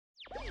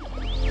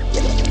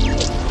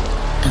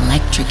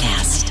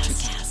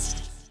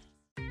Electrocast.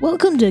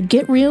 Welcome to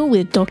Get Real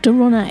with Dr.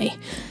 Ronay,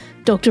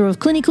 Doctor of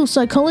Clinical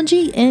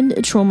Psychology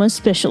and Trauma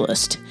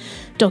Specialist.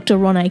 Dr.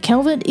 Ronay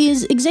Calvert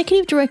is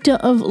Executive Director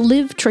of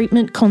Live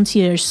Treatment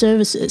Concierge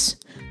Services.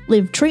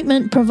 Live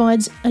Treatment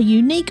provides a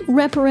unique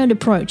wraparound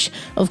approach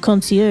of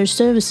concierge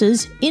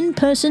services in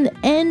person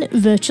and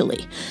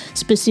virtually,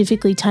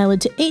 specifically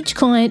tailored to each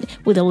client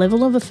with a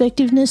level of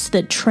effectiveness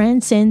that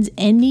transcends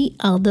any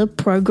other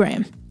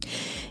program.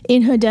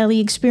 In her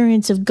daily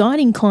experience of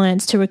guiding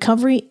clients to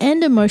recovery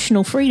and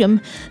emotional freedom,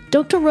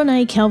 Dr.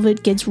 Ronay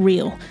Calvert gets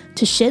real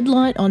to shed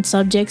light on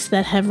subjects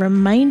that have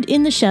remained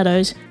in the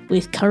shadows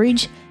with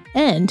courage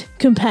and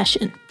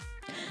compassion.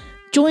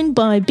 Joined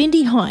by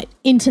Bindi Height,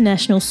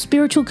 international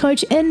spiritual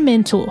coach and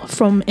mentor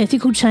from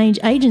Ethical Change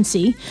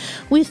Agency,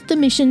 with the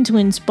mission to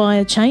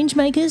inspire change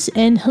makers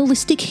and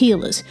holistic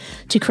healers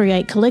to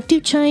create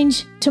collective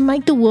change to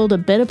make the world a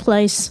better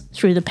place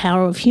through the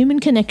power of human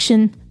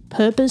connection,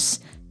 purpose,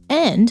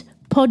 and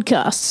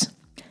podcasts.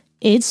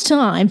 It's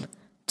time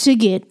to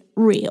get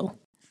real.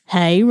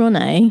 Hey,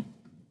 Ronay.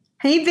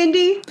 Hey,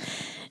 Bindi.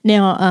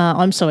 Now,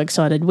 I'm so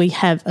excited. We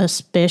have a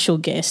special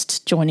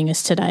guest joining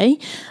us today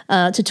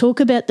to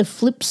talk about the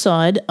flip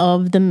side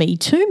of the Me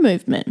Too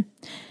movement.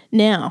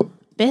 Now,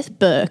 Beth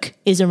Burke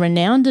is a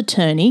renowned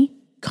attorney,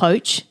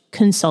 coach,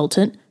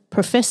 consultant,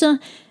 professor,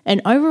 and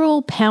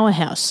overall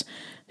powerhouse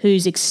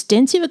whose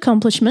extensive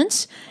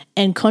accomplishments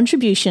and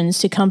contributions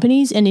to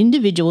companies and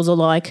individuals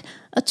alike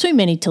are too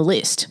many to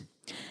list.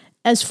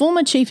 As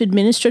former Chief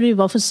Administrative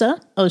Officer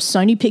of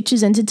Sony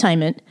Pictures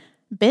Entertainment,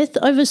 Beth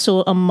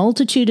oversaw a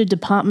multitude of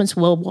departments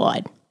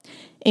worldwide,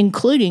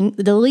 including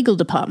the legal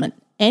department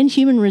and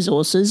human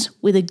resources,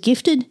 with a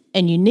gifted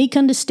and unique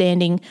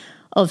understanding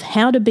of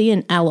how to be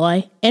an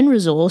ally and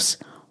resource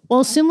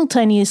while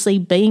simultaneously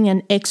being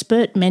an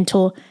expert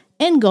mentor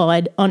and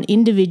guide on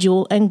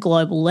individual and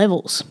global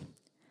levels.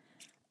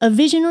 A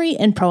visionary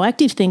and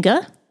proactive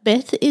thinker,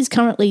 Beth is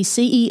currently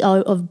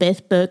CEO of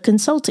Beth Burke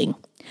Consulting,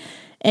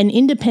 an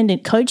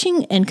independent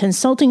coaching and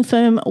consulting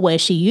firm where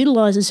she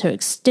utilises her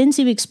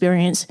extensive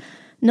experience,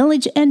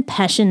 knowledge and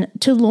passion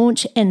to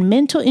launch and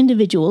mentor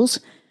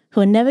individuals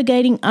who are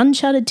navigating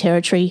uncharted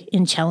territory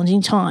in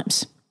challenging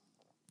times.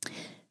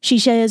 She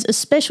shares a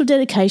special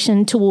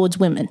dedication towards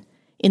women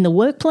in the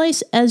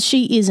workplace, as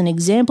she is an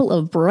example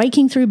of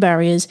breaking through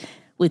barriers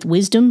with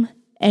wisdom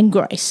and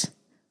grace.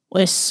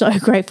 We're so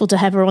grateful to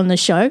have her on the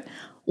show.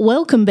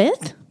 Welcome,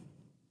 Beth.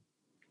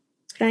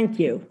 Thank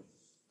you.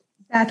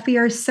 Beth, we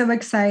are so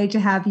excited to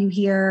have you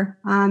here.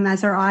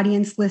 As our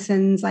audience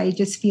listens, I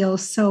just feel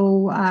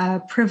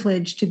so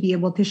privileged to be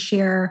able to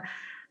share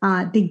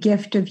the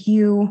gift of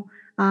you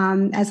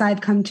as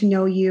I've come to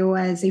know you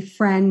as a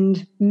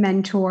friend,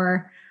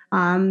 mentor,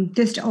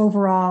 just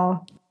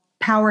overall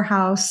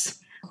powerhouse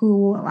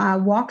who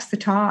walks the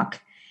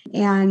talk.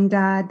 And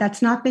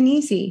that's not been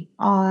easy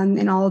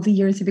in all of the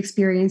years of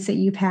experience that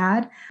you've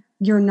had.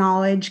 Your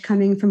knowledge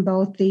coming from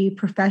both the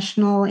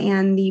professional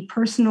and the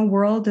personal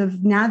world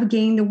of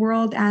navigating the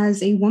world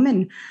as a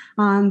woman,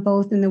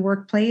 both in the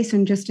workplace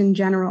and just in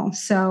general.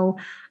 So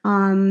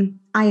I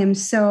am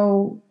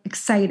so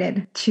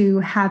excited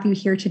to have you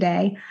here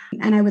today.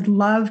 And I would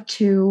love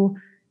to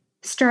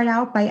start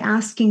out by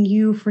asking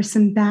you for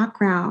some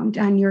background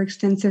on your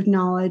extensive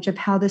knowledge of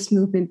how this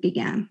movement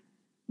began.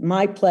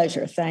 My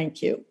pleasure.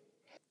 Thank you.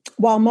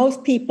 While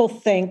most people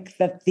think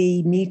that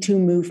the Me Too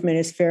movement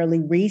is fairly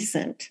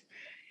recent,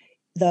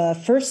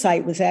 the first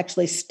site was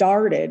actually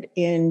started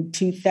in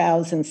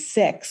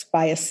 2006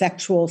 by a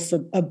sexual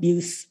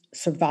abuse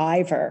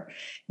survivor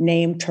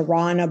named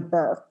Tarana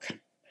Burke.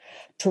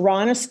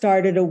 Tarana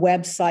started a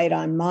website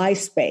on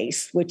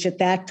MySpace, which at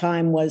that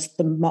time was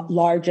the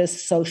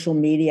largest social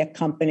media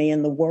company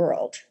in the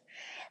world.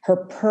 Her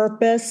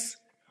purpose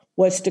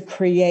was to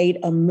create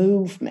a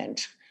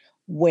movement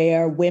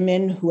where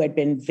women who had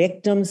been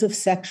victims of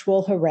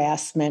sexual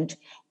harassment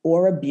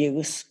or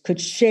abuse could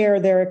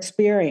share their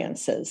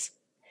experiences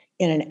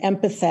in an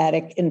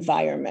empathetic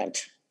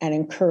environment and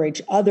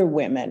encourage other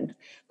women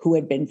who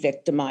had been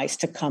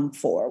victimized to come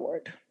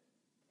forward.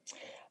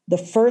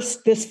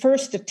 This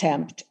first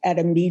attempt at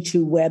a Me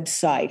Too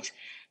website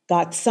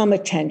got some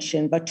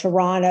attention, but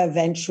Tarana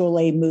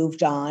eventually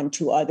moved on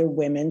to other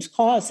women's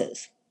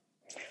causes.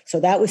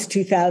 So that was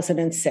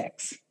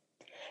 2006.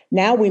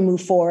 Now we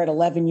move forward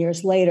 11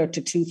 years later to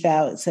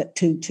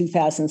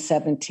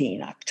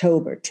 2017,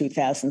 October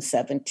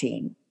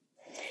 2017.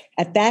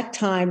 At that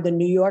time, the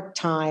New York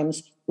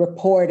Times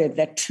reported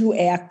that 2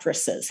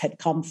 actresses had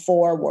come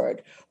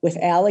forward with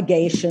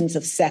allegations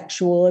of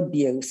sexual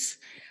abuse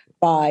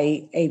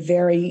by a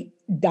very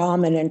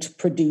dominant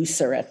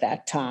producer at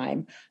that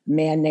time, a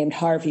man named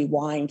Harvey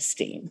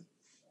Weinstein.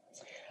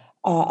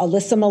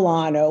 Alyssa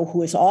Milano,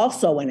 who is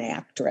also an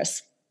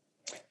actress,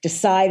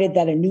 decided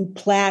that a new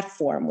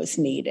platform was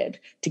needed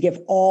to give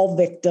all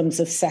victims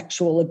of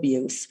sexual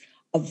abuse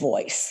a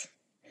voice.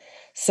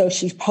 So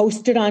she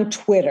posted on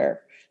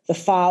Twitter the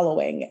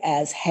following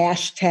as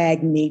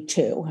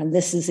 #MeToo, and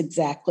this is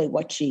exactly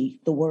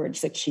the words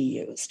that she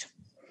used.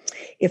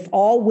 If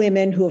all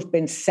women who have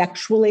been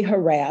sexually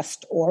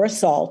harassed or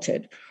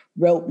assaulted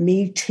wrote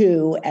Me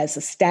Too as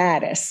a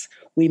status,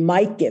 we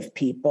might give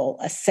people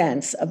a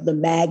sense of the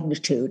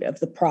magnitude of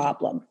the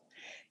problem.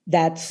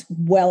 That's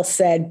well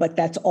said, but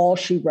that's all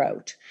she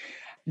wrote.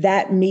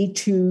 That Me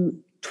Too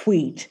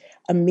tweet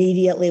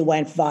immediately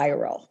went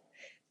viral.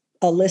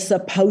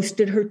 Alyssa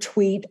posted her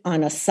tweet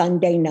on a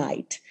Sunday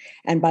night,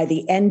 and by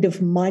the end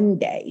of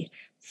Monday,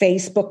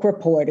 Facebook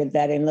reported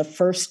that in the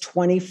first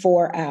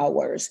 24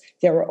 hours,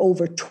 there were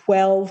over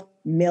 12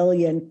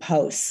 million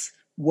posts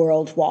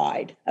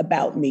worldwide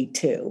about Me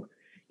Too.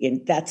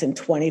 That's in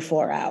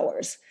 24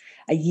 hours.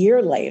 A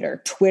year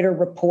later, Twitter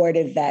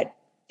reported that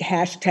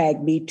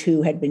hashtag Me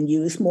Too had been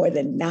used more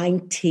than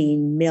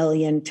 19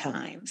 million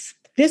times.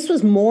 This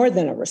was more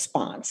than a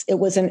response. It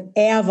was an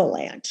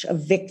avalanche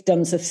of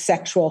victims of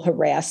sexual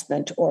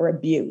harassment or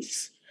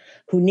abuse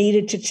who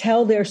needed to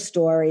tell their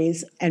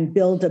stories and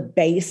build a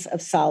base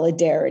of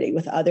solidarity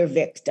with other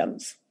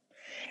victims.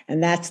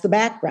 And that's the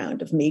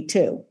background of Me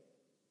Too.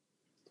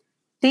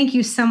 Thank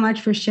you so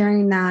much for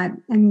sharing that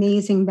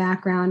amazing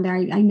background.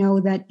 I know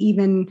that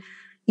even,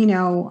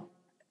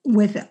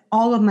 with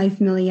all of my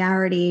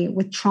familiarity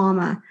with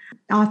trauma,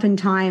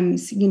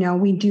 oftentimes,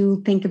 we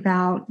do think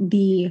about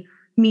the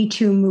Me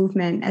Too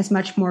movement as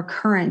much more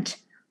current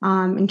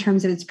in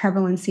terms of its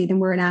prevalency than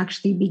where it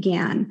actually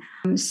began.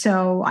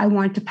 So I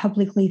want to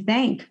publicly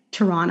thank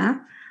Tarana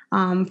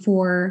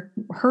for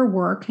her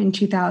work in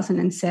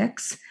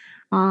 2006.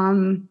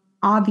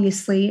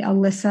 Obviously,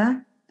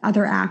 Alyssa,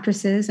 other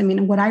actresses. I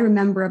mean, what I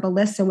remember of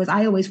Alyssa was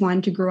I always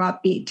wanted to grow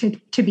up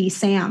to be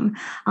Sam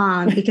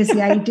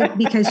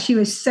because she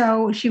was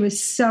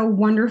so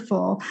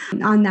wonderful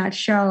on that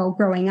show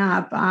growing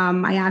up.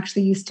 I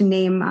actually used to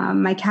name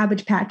my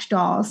Cabbage Patch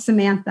doll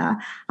Samantha,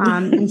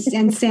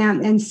 and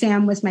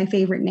Sam was my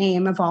favorite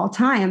name of all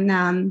time.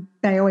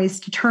 I always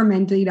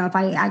determined, if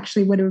I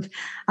actually would have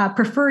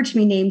preferred to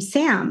be named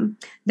Sam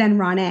than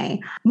Ronay.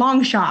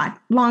 Long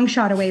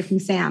shot away from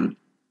Sam.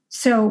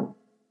 So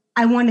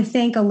I want to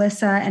thank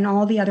Alyssa and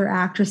all the other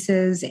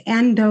actresses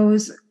and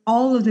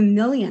all of the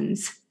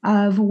millions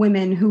of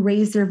women who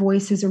raised their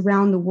voices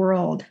around the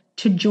world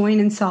to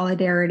join in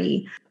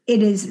solidarity.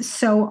 It is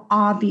so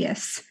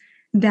obvious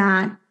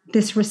that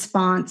this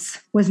response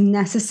was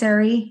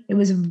necessary. It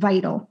was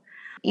vital.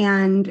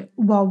 And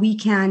while we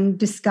can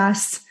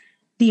discuss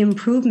the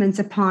improvements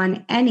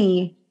upon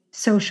any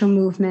social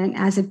movement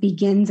as it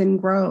begins and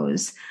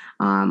grows,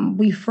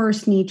 we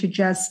first need to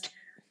just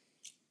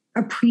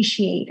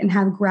appreciate and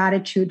have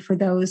gratitude for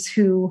those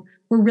who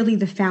were really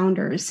the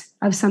founders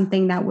of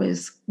something that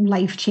was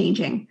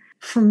life-changing.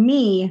 For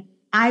me,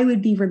 I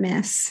would be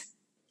remiss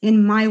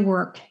in my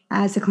work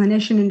as a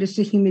clinician and just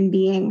a human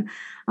being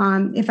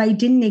if I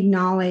didn't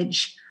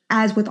acknowledge,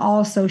 as with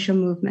all social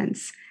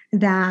movements,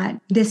 that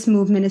this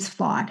movement is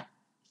flawed.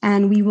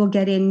 And we will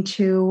get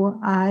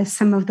into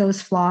some of those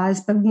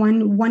flaws, but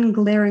one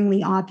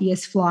glaringly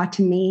obvious flaw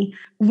to me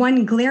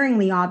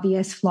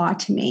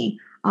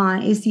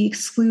is the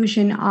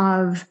exclusion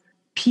of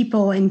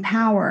people in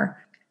power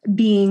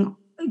being,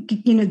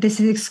 this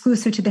is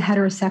exclusive to the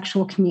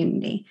heterosexual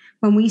community.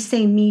 When we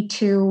say Me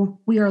Too,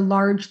 we are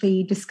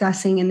largely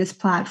discussing in this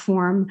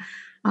platform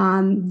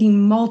the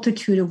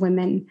multitude of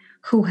women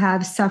who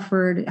have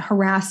suffered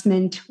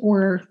harassment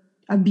or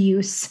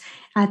abuse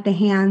at the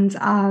hands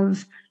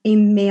of a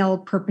male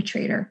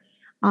perpetrator.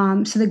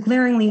 So the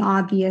glaringly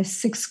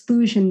obvious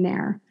exclusion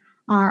there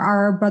are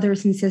our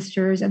brothers and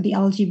sisters of the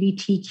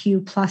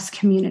LGBTQ plus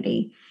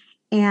community.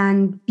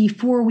 And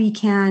before we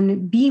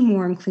can be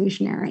more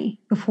inclusionary,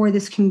 before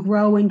this can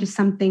grow into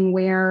something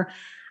where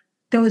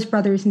those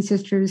brothers and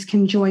sisters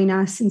can join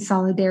us in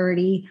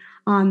solidarity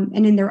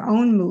and in their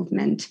own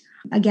movement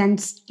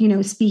against,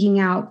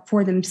 speaking out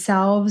for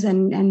themselves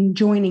and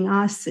joining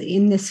us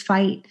in this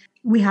fight,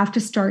 we have to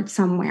start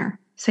somewhere.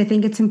 So I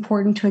think it's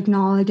important to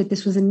acknowledge that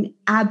this was an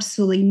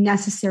absolutely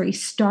necessary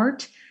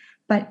start.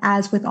 But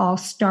as with all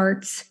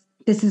starts,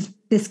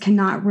 this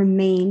cannot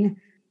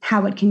remain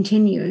how it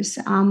continues.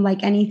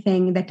 Like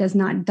anything that does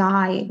not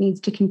die, it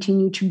needs to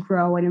continue to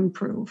grow and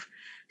improve.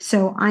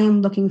 So I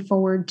am looking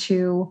forward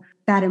to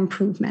that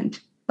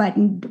improvement, but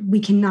we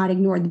cannot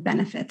ignore the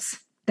benefits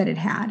that it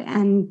had.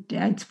 And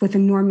it's with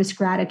enormous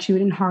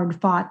gratitude and hard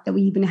fought that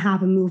we even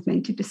have a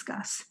movement to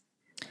discuss.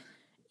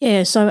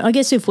 Yeah, so I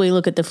guess if we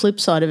look at the flip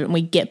side of it and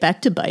we get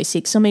back to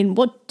basics,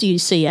 what do you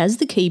see as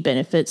the key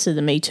benefits of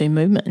the Me Too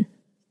movement?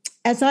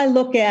 As I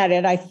look at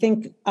it, I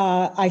think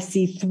I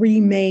see three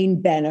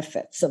main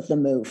benefits of the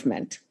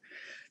movement.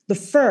 The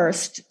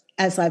first,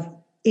 as I've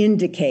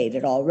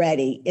indicated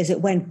already, is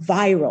it went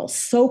viral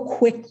so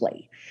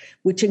quickly,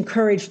 which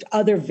encouraged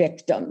other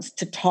victims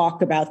to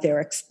talk about their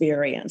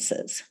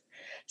experiences.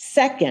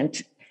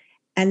 Second,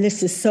 and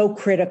this is so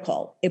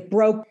critical, it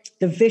broke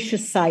the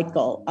vicious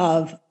cycle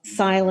of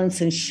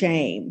silence and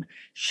shame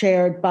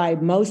shared by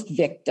most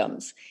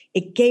victims.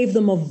 It gave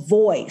them a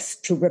voice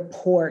to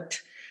report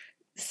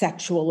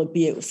sexual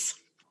abuse.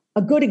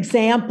 A good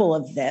example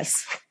of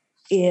this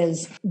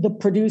is the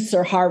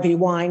producer Harvey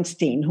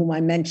Weinstein, whom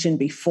I mentioned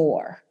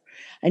before.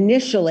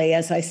 Initially,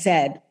 as I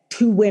said,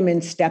 2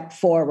 women stepped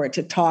forward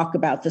to talk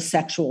about the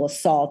sexual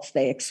assaults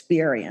they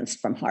experienced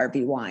from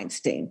Harvey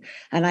Weinstein.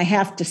 And I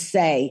have to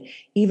say,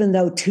 even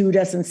though 2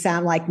 doesn't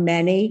sound like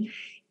many,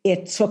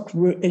 it took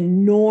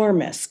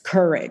enormous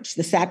courage.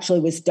 This actually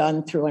was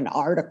done through an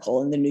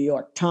article in the New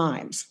York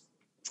Times.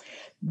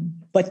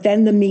 But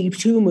then the Me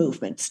Too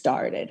movement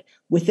started.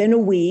 Within a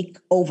week,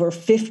 over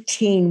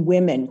 15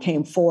 women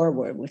came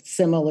forward with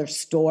similar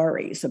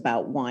stories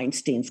about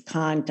Weinstein's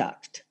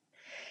conduct.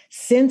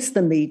 Since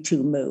the Me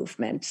Too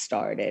movement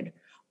started,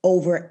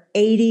 over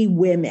 80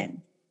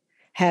 women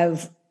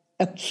have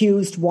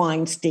accused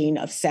Weinstein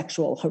of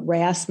sexual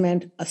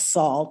harassment,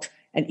 assault,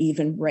 and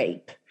even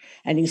rape.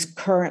 And he's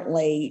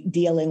currently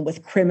dealing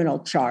with criminal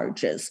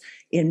charges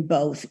in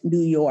both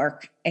New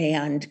York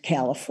and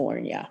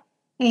California.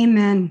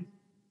 Amen.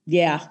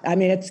 Yeah, I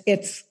mean,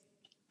 it's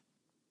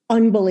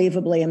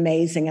unbelievably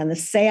amazing. And the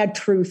sad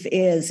truth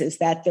is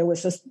that there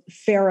was a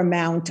fair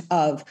amount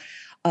of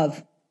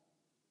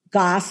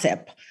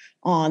gossip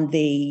on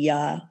the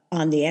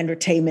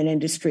entertainment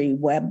industry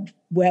web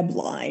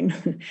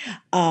line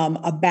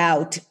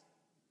about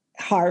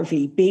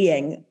Harvey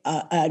being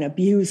an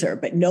abuser,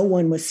 but no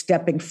one was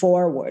stepping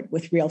forward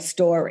with real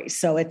stories.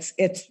 So it's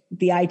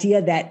the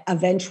idea that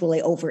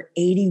eventually over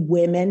 80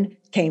 women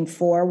came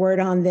forward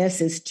on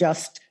this is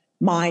just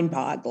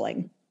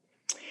mind-boggling.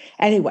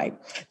 Anyway,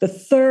 the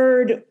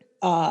third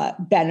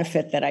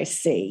benefit that I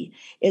see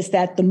is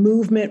that the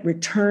movement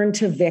returned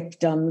to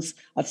victims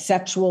of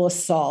sexual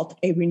assault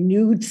a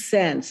renewed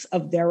sense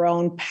of their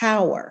own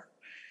power.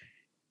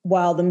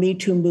 While the Me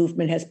Too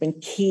movement has been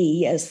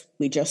key, as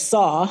we just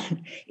saw,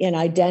 in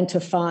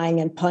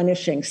identifying and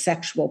punishing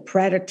sexual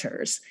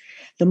predators,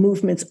 the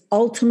movement's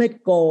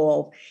ultimate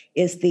goal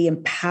is the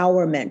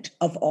empowerment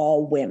of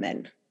all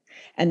women.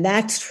 And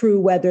that's true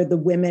whether the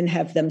women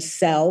have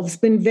themselves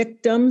been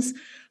victims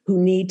who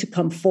need to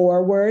come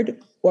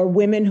forward, or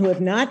women who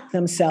have not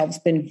themselves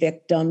been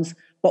victims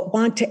but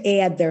want to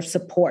add their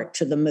support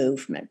to the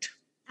movement.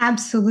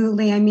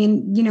 Absolutely. I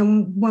mean,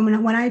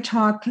 when I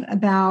talk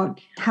about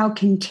how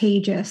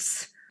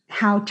contagious,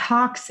 how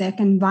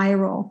toxic and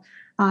viral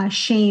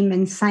shame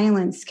and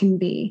silence can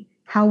be,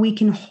 how we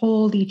can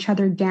hold each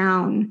other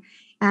down,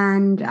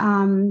 and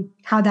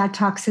how that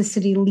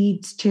toxicity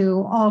leads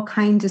to all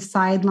kinds of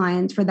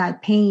sidelines where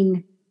that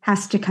pain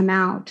has to come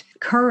out.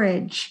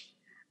 Courage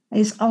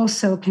is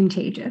also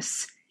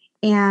contagious.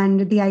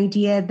 And the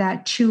idea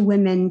that 2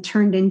 women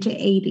turned into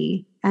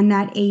 80, and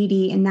that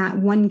 80 in that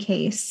one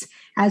case,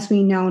 as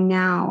we know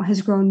now,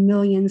 has grown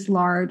millions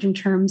large in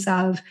terms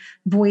of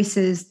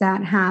voices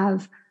that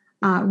have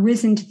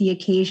risen to the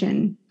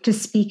occasion to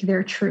speak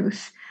their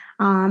truth.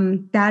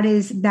 That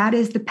is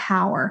the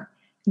power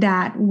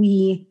that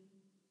we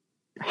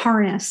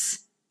harness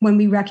when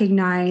we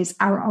recognize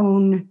our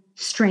own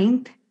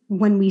strength,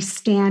 when we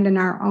stand in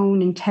our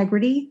own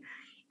integrity,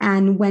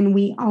 and when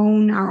we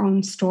own our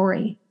own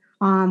story.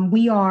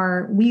 We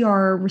are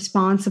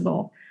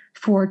responsible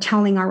for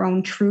telling our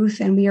own truth,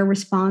 and we are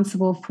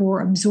responsible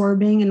for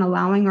absorbing and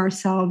allowing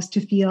ourselves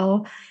to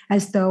feel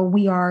as though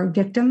we are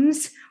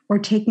victims or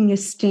taking a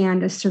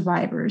stand as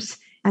survivors.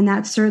 And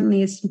that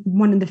certainly is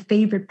one of the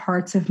favorite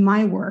parts of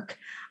my work,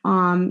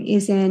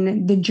 is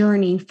in the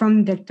journey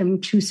from victim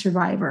to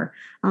survivor,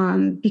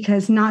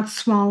 because not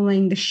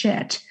swallowing the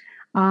shit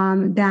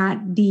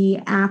that the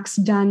acts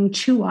done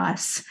to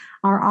us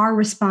are our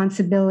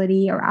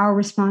responsibility, or our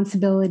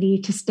responsibility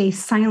to stay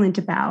silent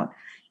about,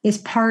 is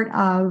part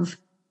of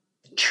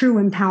true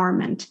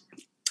empowerment.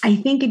 I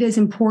think it is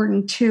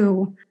important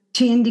to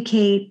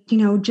indicate,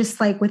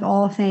 just like with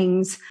all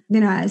things,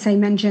 as I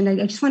mentioned,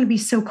 I just want to be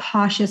so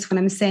cautious when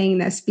I'm saying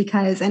this,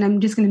 because, and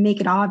I'm just going to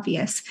make it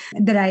obvious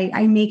that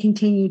I may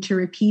continue to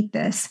repeat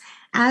this.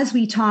 As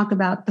we talk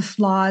about the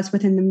flaws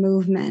within the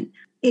movement,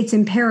 it's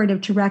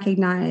imperative to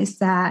recognize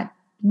that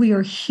we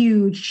are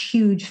huge,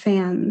 huge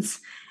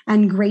fans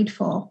and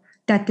grateful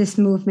that this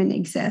movement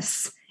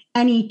exists.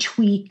 Any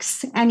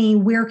tweaks, any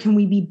where can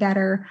we be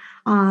better,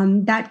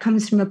 that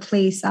comes from a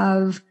place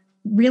of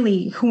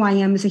really who I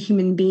am as a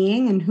human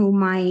being, and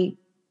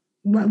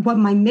what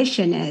my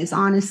mission is,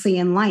 honestly,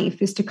 in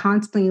life, is to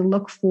constantly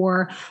look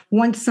for,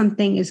 once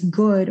something is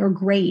good or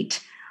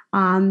great,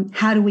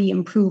 how do we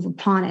improve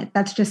upon it?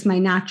 That's just my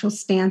natural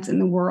stance in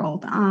the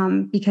world,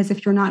 because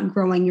if you're not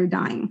growing, you're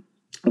dying.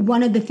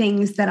 One of the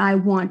things that I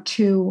want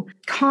to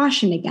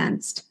caution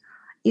against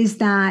is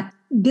that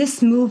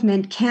this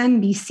movement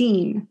can be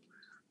seen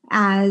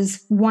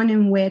as one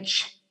in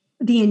which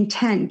the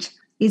intent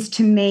is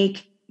to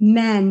make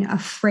men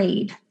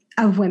afraid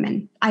of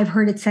women. I've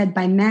heard it said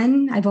by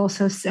men. I've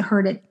also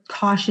heard it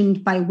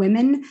cautioned by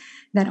women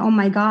that, oh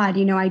my God,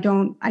 I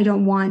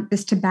don't want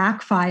this to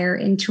backfire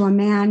into a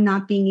man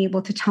not being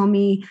able to tell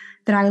me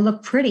that I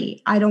look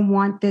pretty. I don't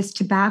want this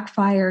to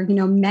backfire.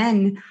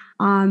 Men,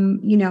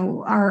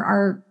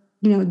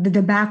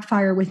 the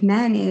backfire with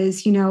men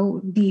is,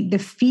 the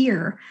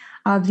fear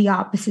of the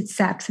opposite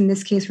sex. In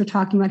this case, we're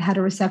talking about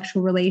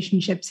heterosexual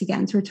relationships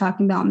again. So we're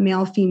talking about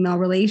male-female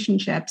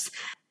relationships.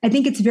 I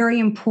think it's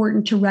very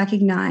important to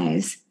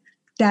recognize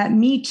that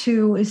Me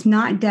Too is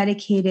not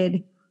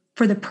dedicated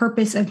for the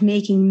purpose of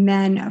making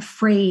men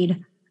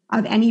afraid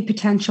of any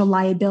potential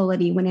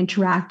liability when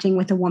interacting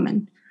with a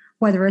woman,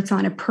 whether it's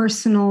on a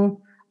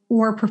personal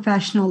or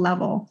professional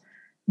level.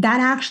 That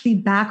actually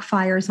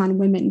backfires on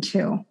women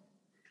too.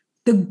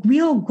 The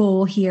real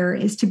goal here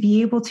is to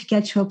be able to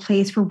get to a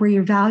place where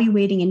we're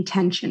evaluating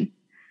intention.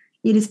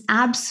 It is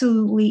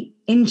absolutely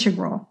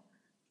integral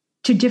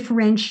to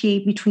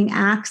differentiate between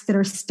acts that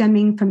are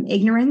stemming from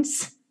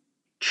ignorance,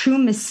 true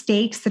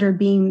mistakes that are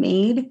being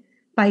made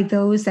by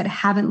those that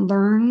haven't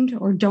learned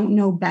or don't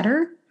know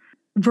better,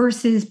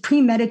 versus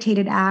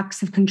premeditated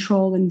acts of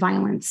control and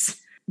violence.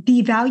 The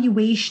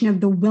evaluation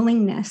of the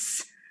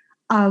willingness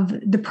of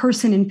the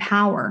person in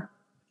power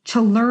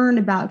to learn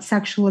about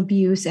sexual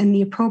abuse and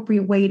the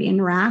appropriate way to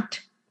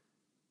interact,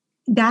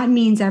 that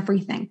means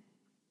everything.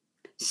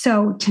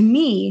 So to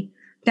me,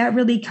 that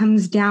really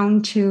comes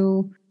down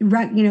to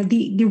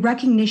the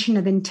recognition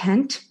of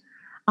intent,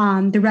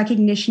 the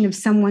recognition of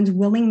someone's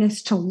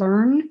willingness to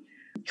learn,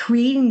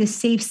 creating the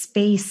safe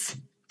space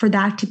for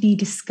that to be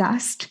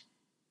discussed.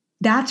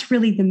 That's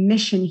really the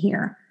mission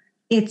here.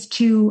 It's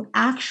to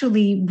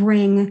actually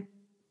bring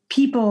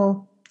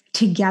people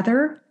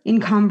together in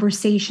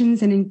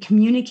conversations and in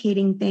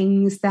communicating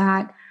things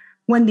that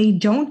when they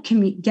don't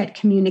get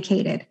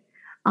communicated,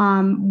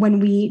 when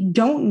we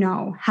don't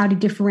know how to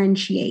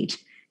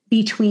differentiate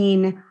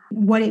between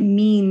what it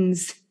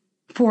means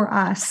for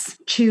us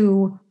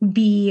to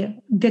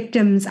be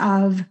victims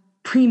of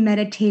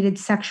premeditated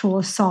sexual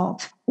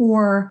assault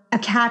or a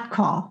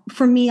catcall.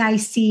 For me, I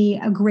see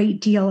a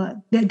great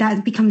deal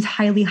that becomes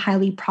highly,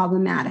 highly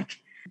problematic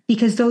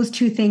because those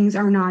two things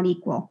are not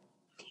equal.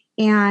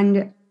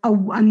 And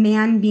a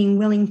man being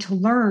willing to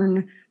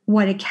learn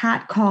what a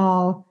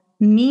catcall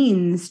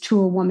means to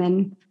a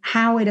woman,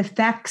 how it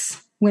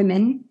affects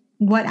women,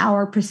 what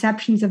our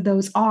perceptions of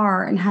those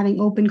are, and having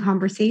open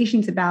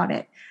conversations about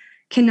it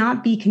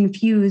cannot be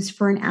confused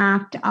for an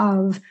act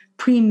of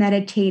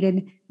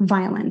premeditated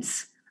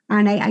violence.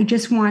 And I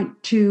just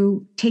want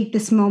to take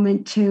this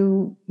moment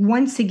to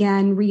once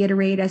again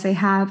reiterate, as I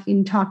have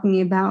in talking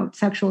about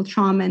sexual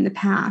trauma in the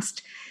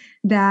past,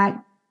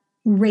 that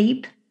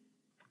rape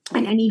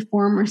and any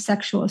form of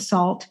sexual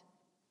assault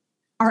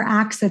are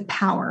acts of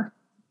power.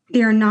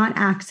 They are not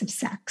acts of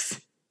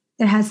sex.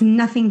 It has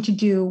nothing to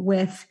do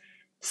with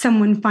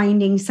someone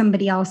finding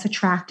somebody else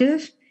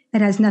attractive.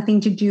 It has nothing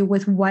to do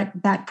with what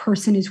that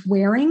person is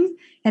wearing.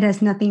 It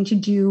has nothing to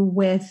do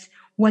with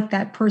what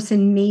that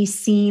person may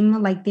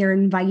seem like they're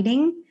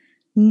inviting.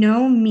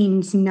 No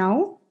means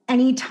no.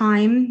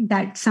 Anytime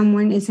that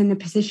someone is in a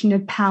position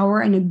of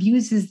power and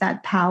abuses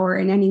that power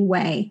in any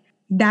way,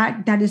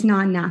 that is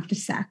not an act of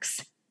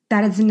sex.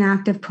 That is an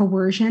act of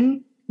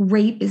coercion.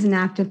 Rape is an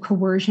act of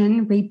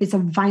coercion. Rape is a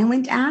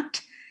violent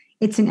act.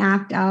 It's an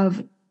act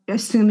of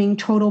assuming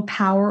total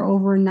power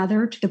over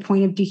another to the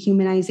point of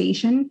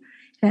dehumanization.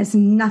 It has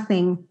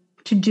nothing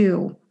to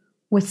do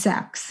with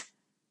sex.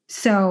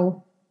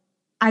 So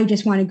I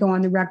just want to go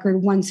on the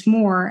record once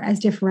more as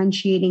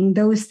differentiating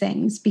those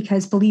things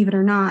because, believe it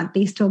or not,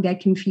 they still get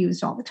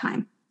confused all the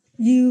time.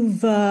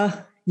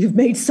 You've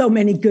made so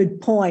many good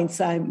points.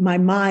 My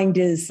mind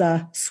is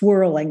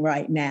swirling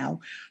right now.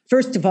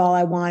 First of all,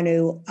 I want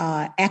to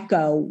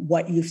echo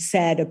what you've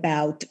said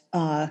about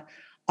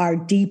our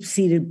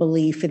deep-seated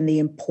belief in the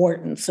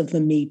importance of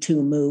the Me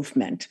Too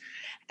movement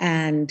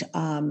and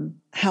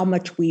how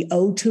much we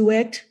owe to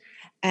it.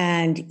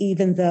 And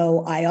even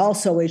though I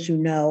also, as you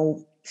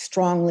know,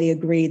 strongly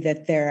agree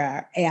that there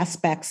are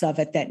aspects of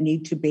it that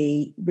need to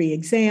be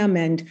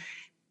re-examined,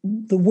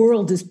 the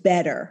world is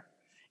better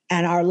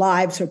and our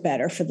lives are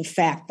better for the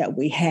fact that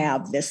we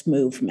have this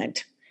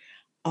movement.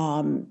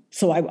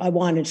 So I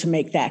wanted to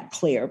make that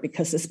clear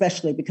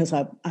especially because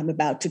I'm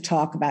about to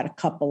talk about a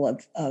couple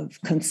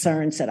of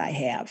concerns that I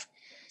have.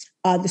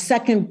 The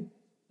second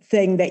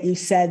thing that you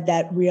said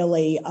that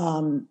really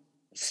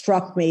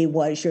struck me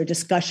was your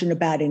discussion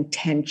about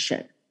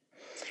intention.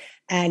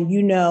 And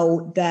you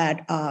know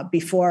that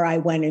before I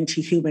went into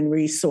human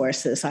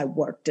resources, I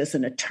worked as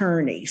an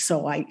attorney.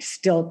 So I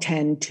still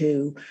tend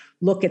to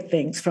look at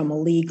things from a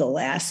legal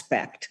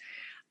aspect.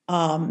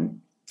 In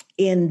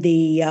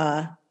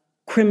the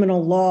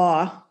criminal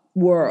law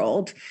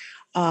world,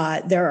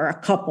 there are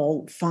a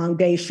couple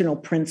foundational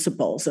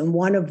principles, and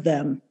one of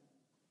them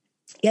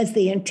is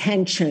the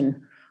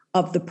intention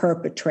of the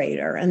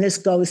perpetrator. And this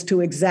goes to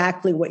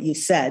exactly what you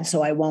said,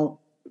 so I won't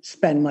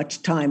spend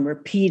much time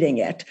repeating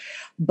it,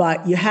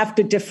 but you have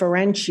to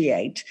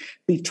differentiate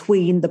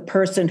between the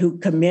person who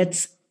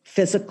commits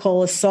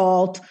physical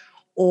assault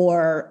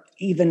or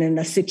even in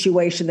a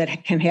situation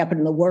that can happen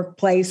in the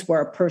workplace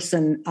where a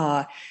person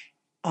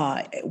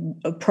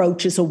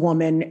approaches a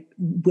woman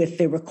with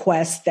the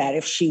request that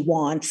if she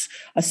wants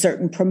a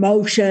certain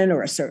promotion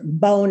or a certain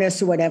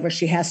bonus or whatever,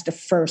 she has to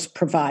first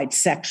provide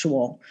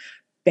sexual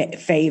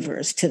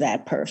favors to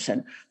that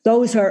person.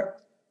 Those are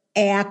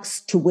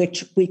acts to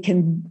which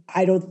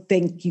I don't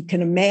think you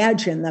can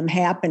imagine them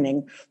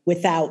happening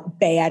without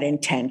bad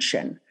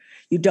intention.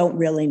 you don't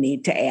really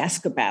need to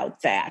ask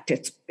about that.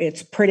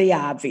 It's pretty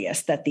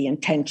obvious that the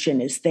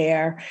intention is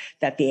there,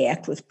 that the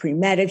act was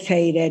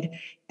premeditated,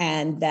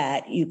 and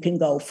that you can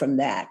go from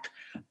that.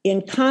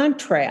 In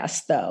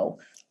contrast, though,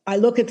 I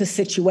look at the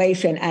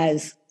situation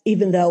as,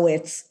 even though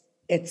it's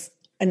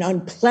an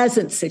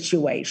unpleasant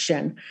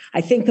situation,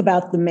 I think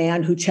about the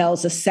man who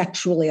tells a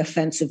sexually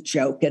offensive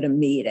joke at a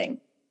meeting.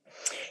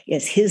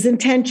 Is his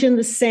intention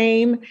the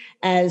same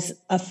as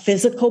a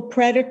physical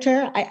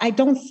predator? I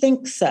don't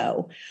think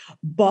so,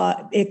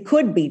 but it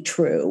could be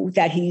true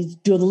that he's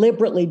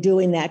deliberately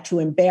doing that to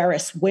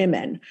embarrass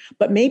women,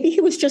 but maybe he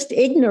was just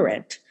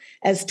ignorant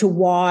as to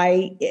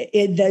why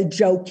the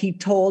joke he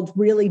told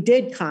really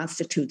did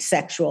constitute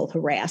sexual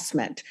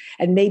harassment.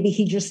 And maybe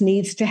he just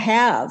needs to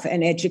have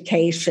an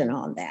education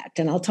on that.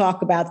 And I'll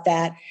talk about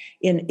that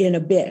in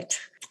a bit.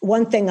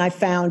 One thing I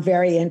found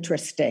very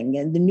interesting,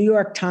 and the New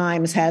York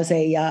Times has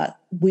a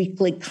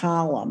weekly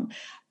column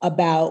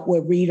about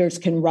where readers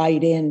can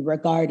write in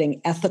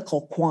regarding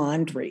ethical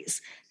quandaries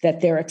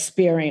that they're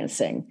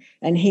experiencing.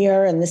 And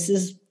here, and this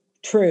is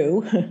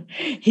true,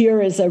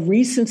 here is a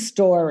recent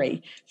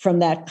story from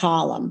that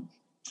column.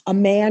 A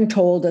man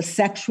told a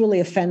sexually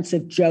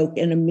offensive joke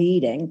in a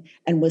meeting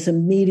and was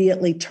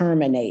immediately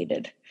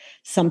terminated.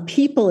 Some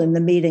people in the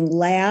meeting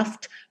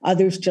laughed,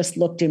 others just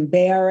looked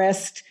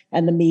embarrassed,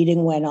 and the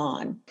meeting went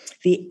on.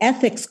 The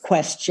ethics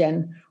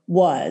question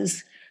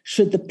was,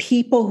 should the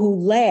people who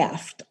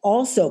laughed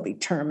also be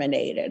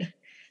terminated?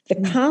 The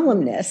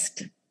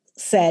columnist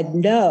said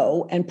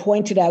no and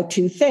pointed out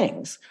two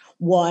things.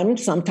 One,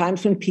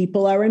 sometimes when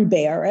people are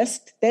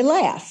embarrassed, they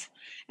laugh.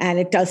 And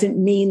it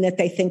doesn't mean that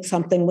they think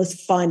something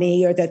was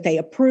funny or that they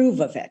approve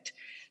of it.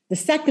 The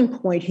second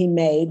point he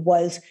made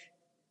was,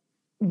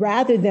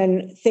 rather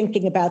than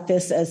thinking about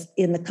this as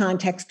in the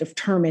context of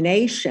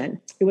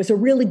termination, it was a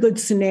really good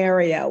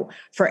scenario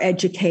for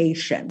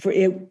education.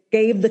 It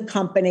gave the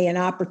company an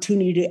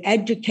opportunity to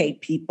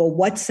educate people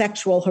what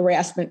sexual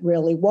harassment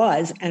really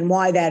was and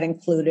why that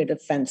included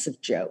offensive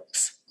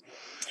jokes.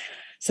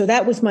 So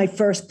that was my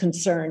first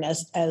concern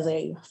as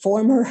a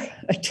former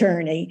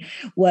attorney,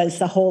 was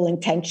the whole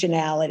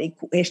intentionality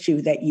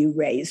issue that you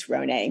raised,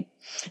 Renee.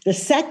 The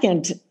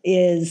second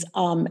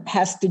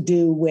has to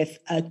do with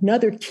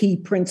another key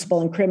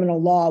principle in criminal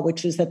law,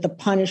 which is that the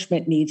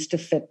punishment needs to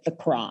fit the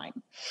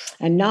crime.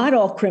 And not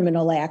all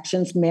criminal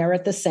actions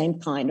merit the same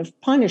kind of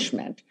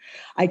punishment.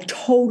 I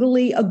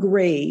totally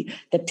agree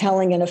that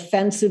telling an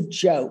offensive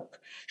joke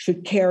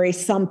should carry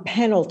some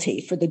penalty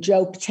for the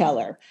joke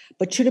teller,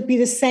 but should it be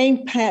the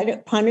same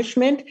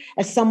punishment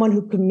as someone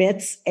who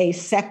commits a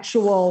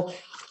sexual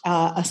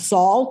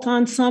assault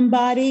on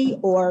somebody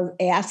or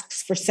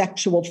asks for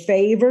sexual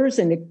favors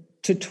and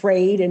to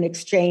trade in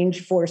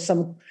exchange for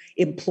some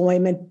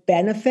employment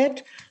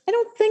benefit? I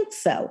don't think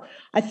so.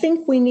 I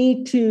think we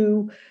need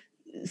to,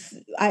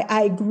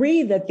 I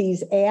agree that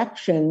these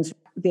actions,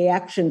 the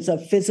actions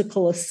of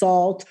physical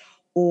assault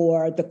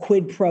or the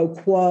quid pro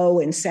quo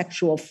in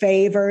sexual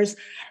favors,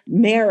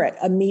 merit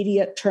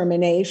immediate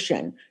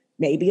termination.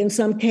 Maybe in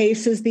some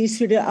cases, these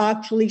should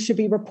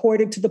be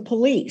reported to the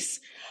police.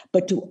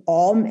 But do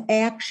all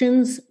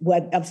actions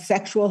of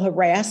sexual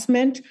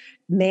harassment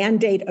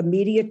mandate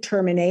immediate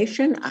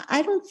termination?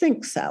 I don't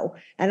think so.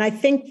 And I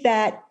think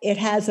that it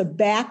has a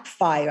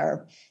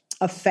backfire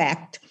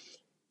effect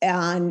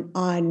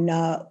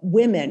on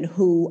women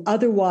who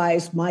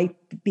otherwise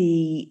might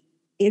be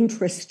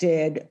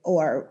interested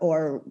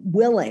or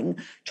willing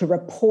to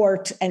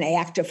report an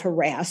act of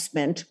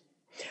harassment,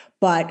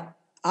 but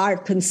are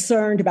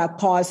concerned about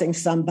causing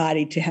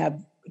somebody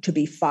to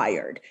be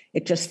fired.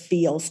 It just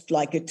feels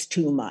like it's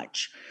too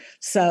much.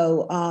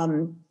 So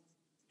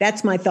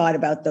that's my thought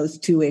about those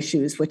two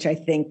issues, which I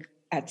think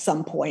at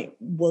some point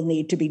will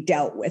need to be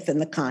dealt with in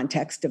the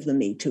context of the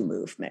Me Too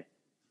movement.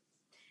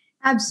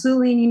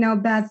 Absolutely.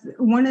 Beth,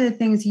 one of the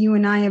things you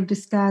and I have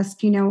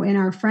discussed, in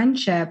our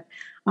friendship,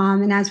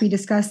 and as we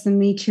discuss the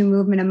Me Too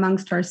movement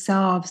amongst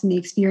ourselves and the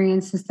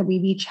experiences that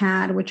we've each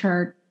had, which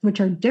are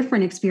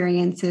different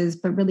experiences,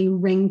 but really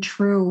ring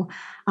true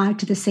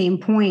to the same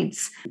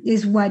points,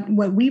 is what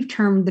we've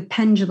termed the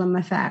pendulum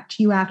effect.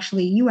 You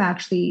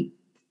actually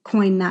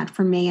coined that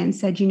for me and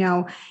said,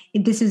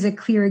 this is a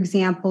clear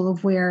example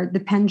of where the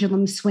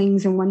pendulum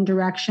swings in one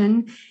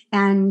direction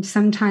and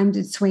sometimes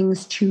it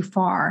swings too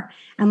far.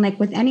 And like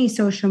with any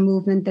social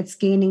movement that's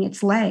gaining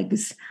its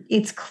legs,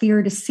 it's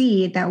clear to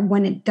see that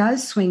when it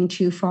does swing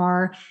too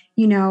far,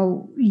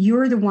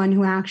 you're the one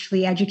who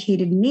actually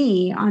educated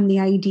me on the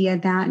idea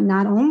that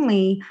not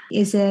only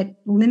is it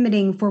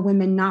limiting for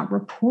women not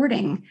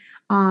reporting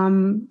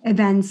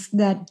events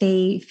that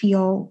they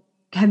feel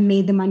have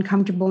made them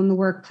uncomfortable in the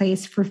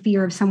workplace for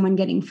fear of someone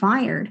getting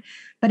fired,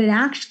 but it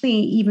actually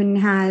even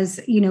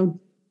has,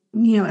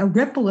 a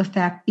ripple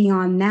effect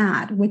beyond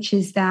that, which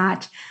is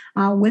that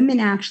women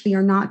actually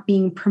are not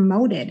being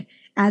promoted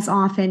as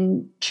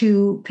often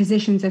to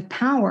positions of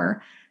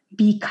power,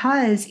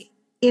 because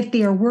if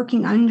they are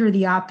working under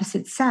the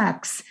opposite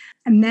sex,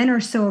 men are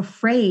so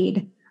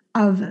afraid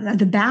of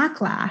the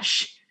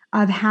backlash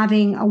of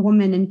having a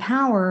woman in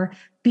power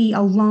be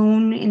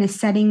alone in a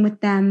setting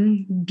with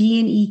them, be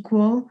an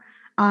equal,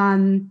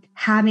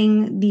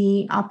 having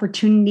the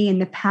opportunity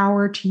and the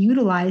power to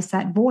utilize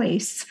that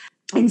voice.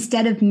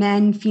 Instead of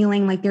men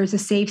feeling like there's a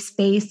safe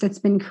space that's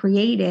been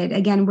created,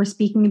 again, we're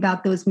speaking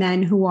about those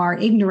men who are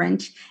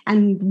ignorant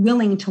and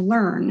willing to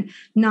learn,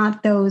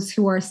 not those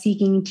who are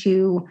seeking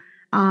to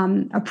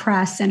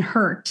oppress and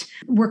hurt.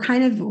 We're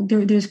kind of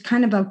there's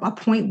kind of a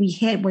point we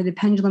hit where the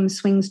pendulum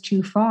swings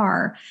too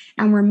far,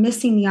 and we're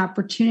missing the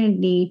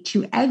opportunity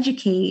to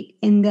educate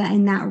in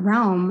that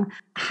realm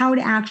how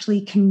to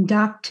actually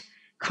conduct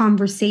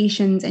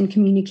conversations and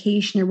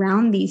communication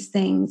around these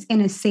things in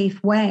a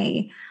safe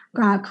way.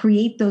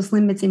 Create those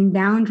limits and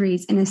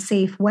boundaries in a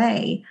safe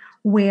way,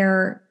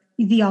 where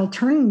the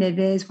alternative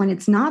is when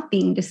it's not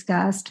being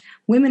discussed,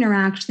 women are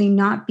actually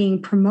not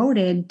being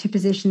promoted to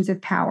positions of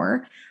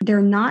power. They're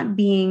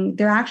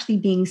actually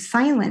being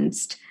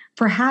silenced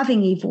for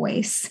having a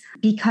voice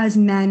because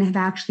men have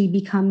actually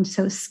become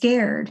so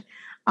scared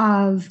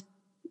of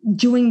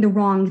doing the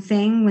wrong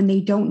thing when they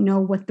don't know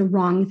what the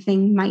wrong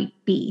thing might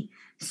be.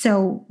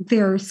 So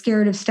they're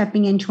scared of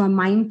stepping into a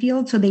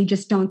minefield, so they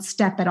just don't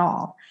step at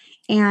all.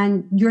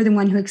 And you're the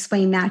one who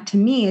explained that to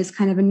me as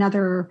kind of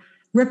another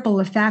ripple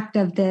effect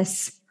of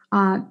this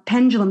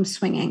pendulum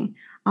swinging,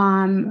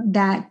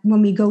 that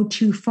when we go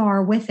too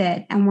far with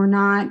it and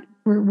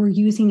we're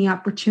using the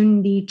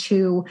opportunity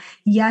to,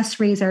 yes,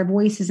 raise our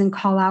voices and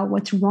call out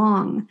what's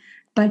wrong,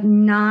 but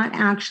not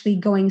actually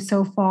going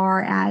so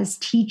far as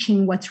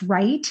teaching what's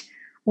right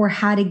or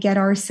how to get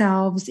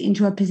ourselves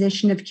into a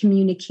position of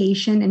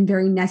communication and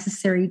very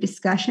necessary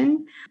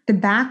discussion. The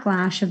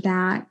backlash of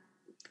that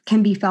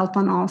can be felt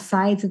on all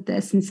sides of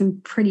this in some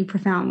pretty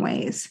profound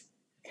ways.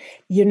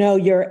 You know,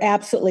 you're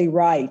absolutely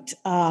right.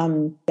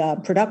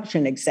 The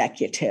production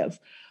executive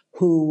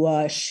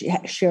who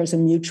shares a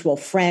mutual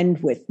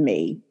friend with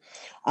me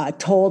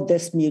told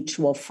this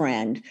mutual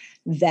friend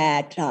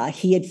that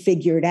he had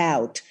figured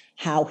out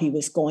how he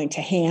was going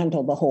to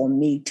handle the whole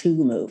Me Too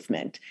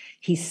movement.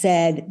 He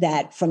said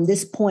that from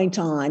this point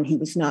on, he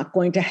was not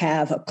going to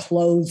have a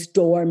closed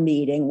door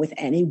meeting with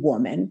any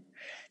woman,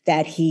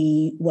 that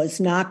he was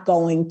not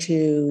going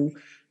to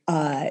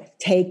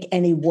take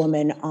any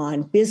woman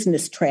on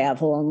business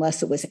travel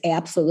unless it was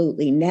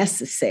absolutely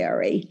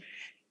necessary.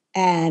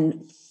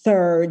 And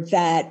third,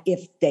 that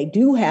if they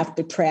do have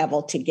to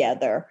travel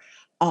together,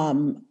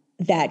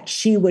 that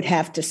she would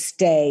have to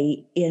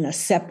stay in a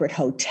separate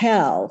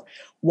hotel,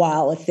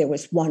 while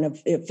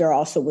if there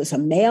also was a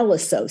male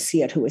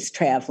associate who was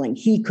traveling,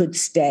 he could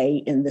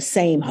stay in the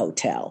same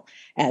hotel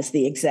as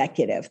the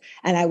executive.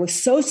 And I was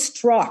so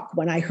struck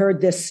when I heard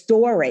this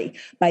story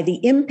by the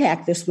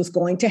impact this was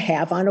going to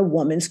have on a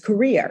woman's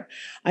career.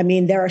 I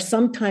mean, there are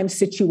sometimes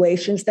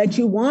situations that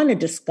you want to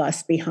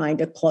discuss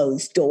behind a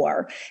closed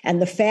door. And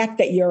the fact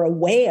that you're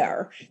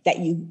aware that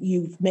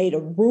you've made a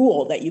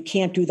rule that you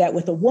can't do that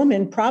with a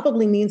woman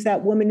probably means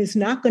that woman is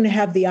not going to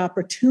have the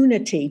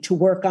opportunity to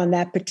work on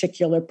that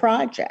particular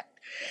project.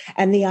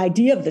 And the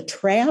idea of the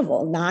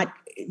travel, not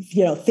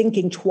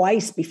thinking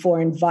twice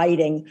before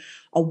inviting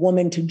a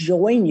woman to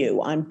join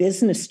you on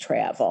business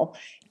travel,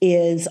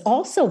 is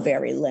also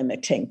very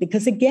limiting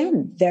because,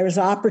 again, there's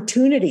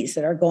opportunities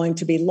that are going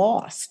to be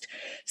lost.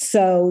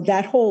 So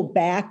that whole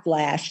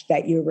backlash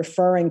that you're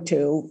referring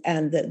to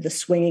and the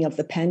swinging of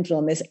the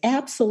pendulum is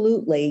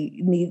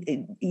absolutely,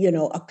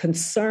 a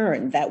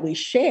concern that we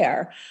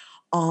share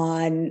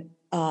on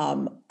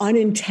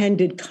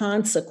unintended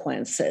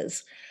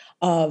consequences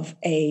of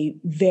a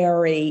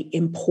very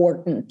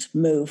important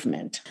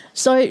movement.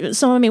 So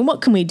I mean,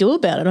 what can we do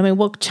about it? I mean,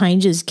 what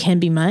changes can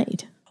be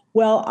made?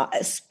 Well,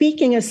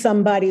 speaking as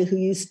somebody who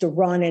used to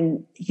run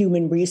in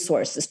human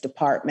resources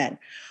department,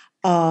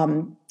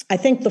 I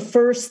think the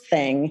first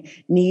thing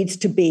needs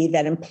to be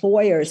that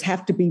employers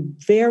have to be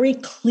very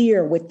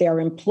clear with their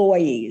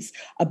employees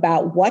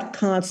about what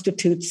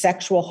constitutes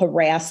sexual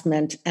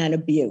harassment and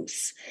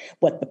abuse,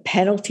 what the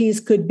penalties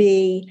could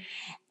be,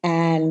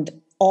 and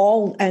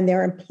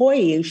their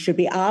employees should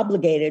be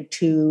obligated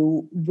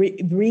to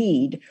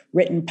read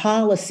written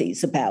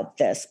policies about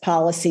this,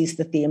 policies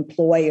that the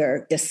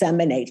employer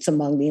disseminates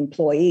among the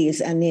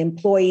employees, and the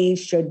employees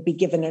should be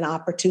given an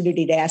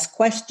opportunity to ask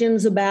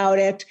questions about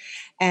it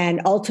and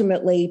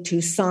ultimately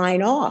to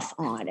sign off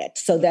on it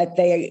so that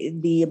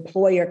the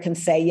employer can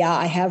say, yeah,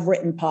 I have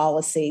written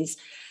policies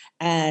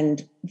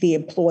and the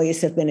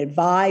employees have been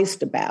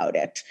advised about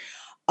it.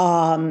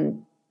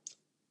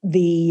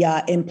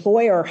 The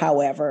employer,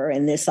 however,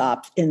 in this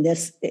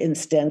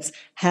instance,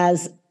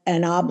 has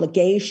an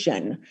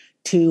obligation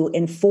to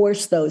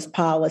enforce those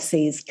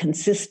policies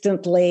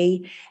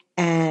consistently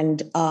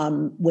and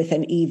with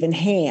an even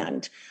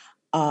hand.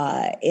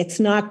 It's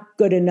not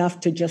good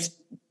enough to just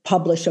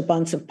publish a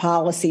bunch of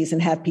policies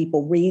and have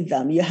people read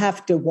them. You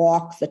have to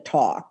walk the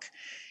talk,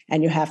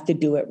 and you have to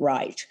do it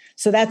right.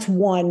 So that's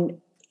one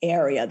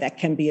area that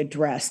can be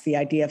addressed, the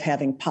idea of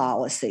having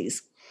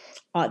policies.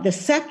 The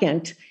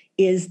second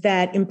is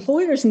that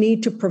employers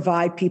need to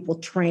provide people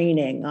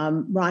training.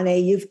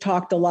 Rane, you've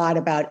talked a lot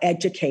about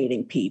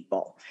educating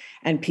people.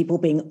 and people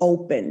being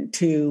open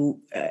to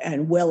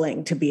and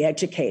willing to be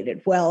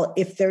educated. Well,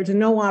 if there's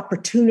no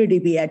opportunity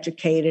to be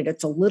educated,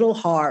 it's a little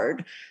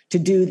hard to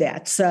do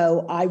that.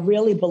 So I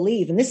really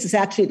believe, and this is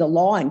actually the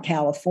law in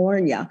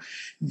California,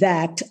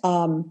 that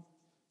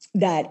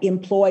that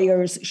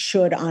employers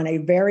should, on a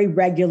very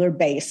regular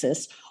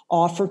basis,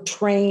 offer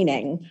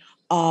training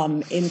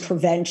in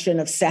prevention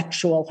of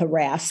sexual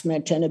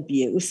harassment and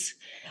abuse,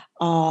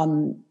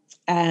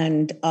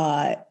 and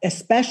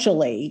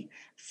especially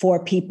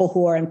for people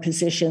who are in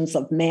positions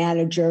of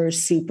managers,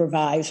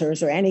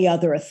 supervisors, or any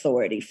other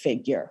authority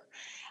figure.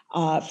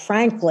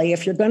 Frankly,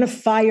 if you're going to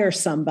fire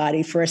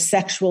somebody for a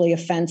sexually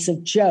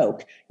offensive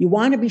joke, you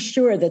want to be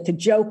sure that the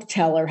joke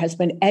teller has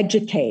been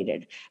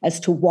educated as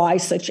to why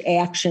such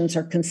actions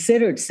are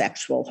considered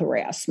sexual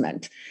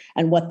harassment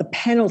and what the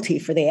penalty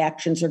for the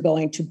actions are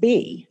going to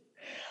be.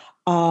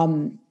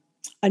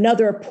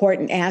 Another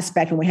important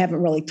aspect, and we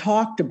haven't really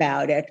talked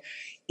about it,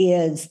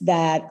 is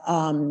that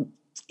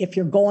if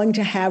you're going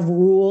to have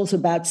rules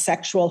about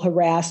sexual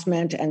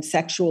harassment and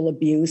sexual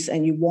abuse,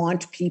 and you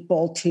want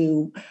people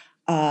to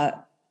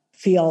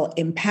feel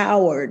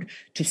empowered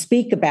to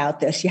speak about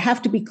this, you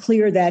have to be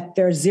clear that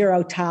there's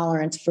zero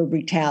tolerance for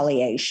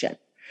retaliation.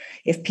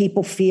 If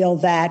people feel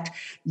that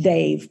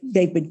they've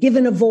been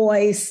given a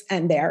voice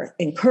and they're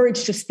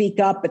encouraged to speak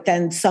up, but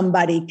then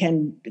somebody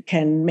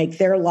can make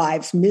their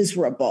lives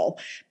miserable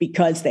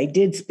because they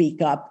did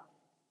speak up,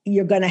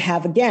 you're going to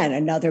have, again,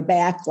 another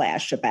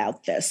backlash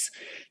about this.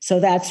 So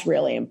that's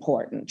really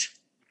important.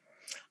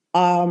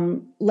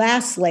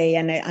 Lastly,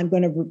 and I'm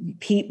going to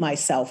repeat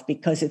myself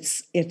because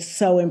it's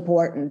so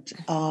important,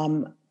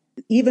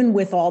 even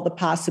with all the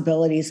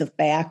possibilities of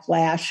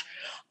backlash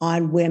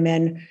on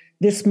women,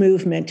 this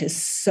movement is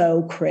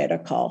so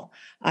critical.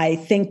 I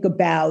think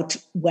about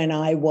when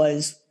I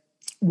was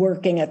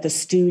working at the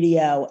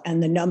studio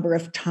and the number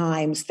of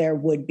times there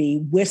would be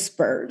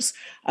whispers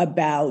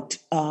about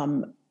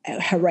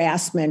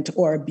harassment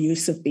or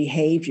abusive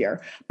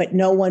behavior, but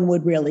no one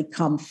would really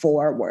come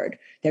forward.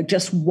 There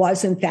just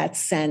wasn't that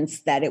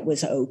sense that it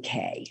was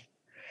okay.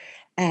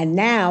 And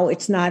now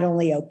it's not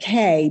only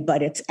okay,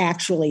 but it's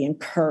actually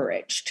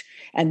encouraged.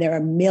 And there are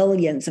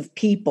millions of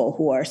people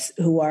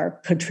who are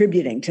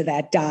contributing to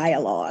that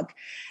dialogue.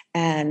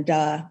 And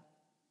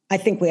I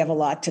think we have a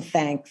lot to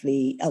thank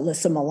the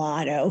Alyssa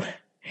Milano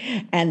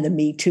and the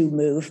Me Too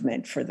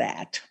movement for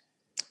that.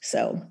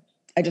 So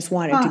I just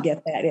wanted to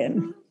get that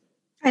in.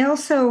 I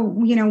also,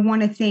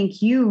 want to thank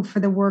you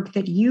for the work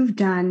that you've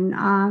done,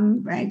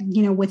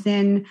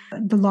 within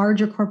the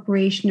larger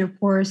corporation, of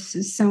course,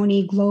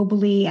 Sony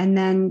globally, and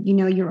then,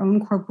 your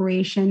own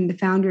corporation, the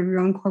founder of your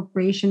own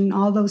corporation,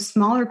 all those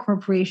smaller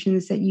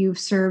corporations that you've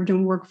served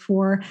and worked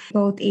for,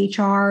 both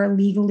HR,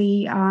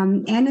 legally,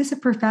 and as a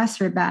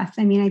professor, Beth.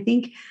 I mean, I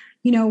think,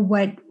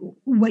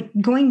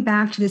 what going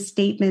back to the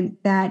statement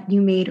that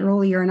you made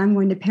earlier, and I'm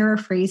going to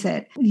paraphrase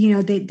it,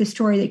 the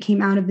story that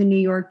came out of the New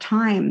York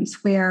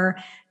Times where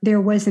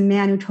there was a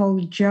man who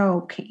told a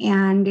joke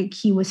and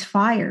he was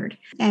fired.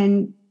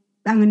 And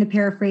I'm going to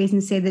paraphrase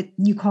and say that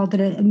you called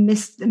it a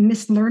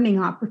missed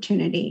learning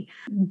opportunity.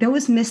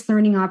 Those missed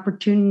learning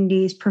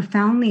opportunities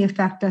profoundly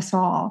affect us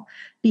all,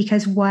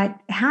 because what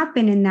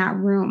happened in that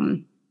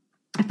room,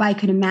 if I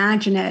could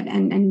imagine it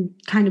and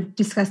kind of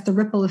discuss the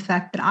ripple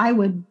effect that I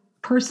would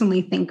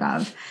personally think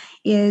of,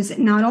 is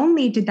not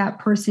only did that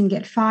person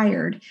get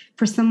fired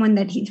for something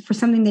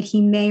that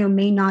he may or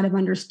may not have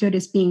understood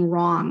as being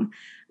wrong,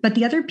 but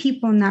the other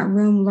people in that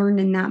room learned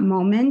in that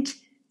moment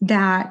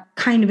that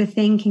kind of a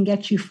thing can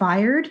get you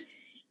fired.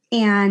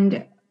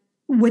 And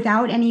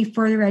without any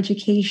further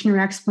education or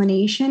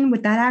explanation,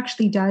 what that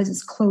actually does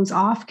is close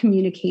off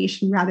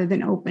communication rather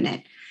than open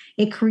it.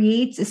 It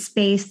creates a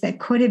space that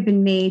could have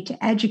been made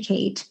to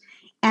educate.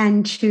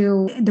 And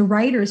to the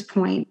writer's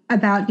point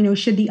about,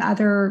 should the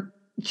other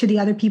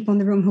people in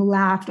the room who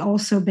laughed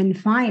also been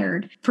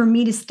fired? For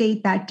me to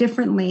state that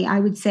differently, I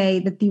would say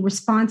that the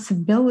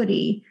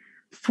responsibility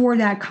for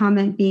that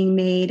comment being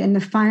made and the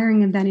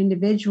firing of that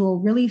individual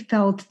really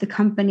fell to the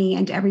company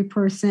and to every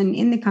person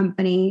in the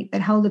company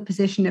that held a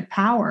position of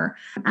power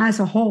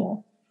as a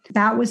whole.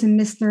 That was a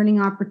missed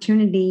learning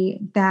opportunity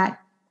that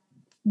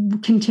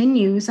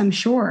continues, I'm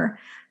sure,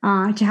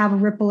 to have a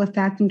ripple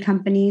effect in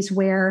companies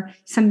where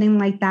something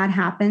like that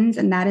happens,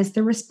 and that is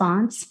the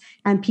response,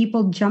 and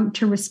people jump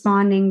to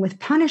responding with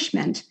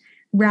punishment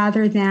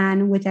rather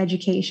than with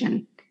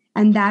education.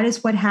 And that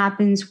is what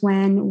happens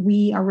when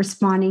we are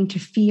responding to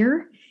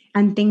fear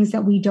and things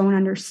that we don't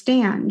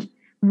understand,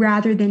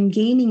 rather than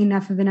gaining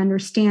enough of an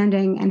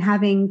understanding and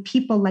having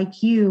people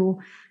like you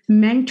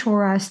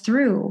mentor us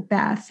through,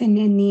 Beth, and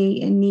in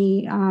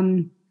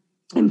the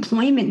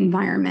employment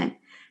environment,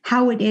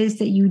 how it is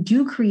that you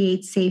do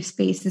create safe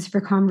spaces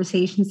for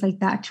conversations like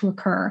that to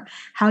occur,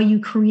 how you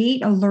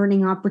create a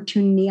learning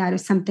opportunity out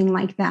of something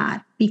like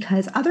that,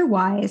 because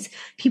otherwise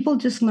people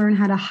just learn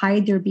how to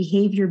hide their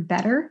behavior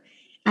better.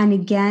 And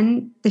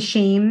again, the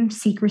shame,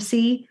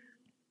 secrecy,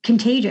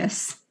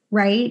 contagious.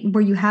 right?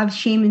 Where you have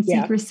shame and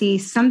secrecy,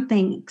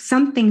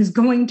 something's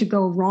going to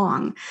go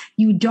wrong.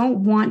 You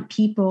don't want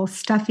people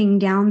stuffing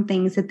down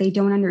things that they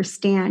don't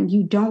understand.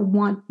 We don't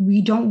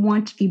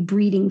want to be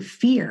breeding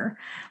fear.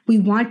 We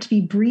want to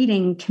be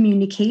breeding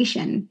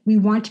communication. We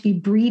want to be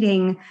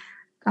breeding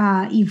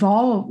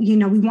evolve. We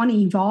want to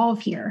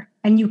evolve here.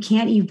 And you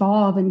can't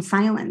evolve in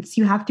silence.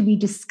 You have to be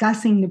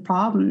discussing the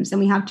problems,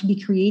 and we have to be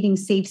creating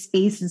safe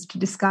spaces to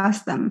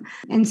discuss them.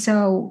 And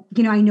so,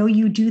 I know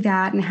you do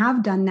that and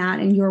have done that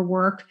in your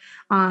work,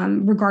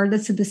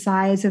 regardless of the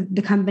size of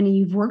the company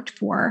you've worked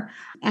for.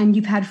 And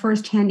you've had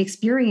firsthand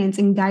experience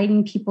in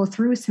guiding people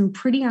through some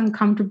pretty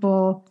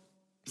uncomfortable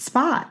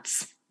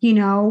spots,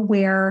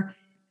 where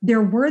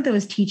there were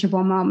those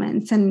teachable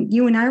moments. And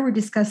you and I were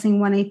discussing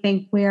one, I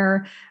think,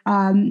 where,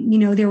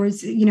 there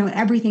was,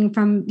 everything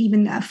from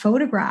even a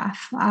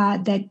photograph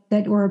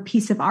that or a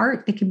piece of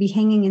art that could be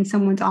hanging in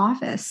someone's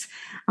office,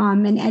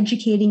 and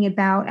educating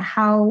about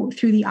how,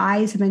 through the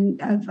eyes of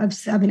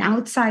an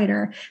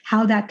outsider,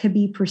 how that could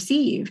be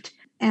perceived.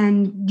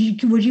 And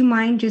would you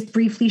mind just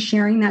briefly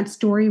sharing that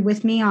story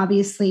with me?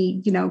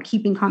 Obviously,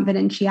 keeping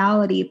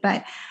confidentiality,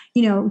 but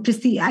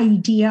just the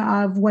idea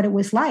of what it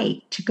was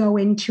like to go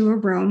into a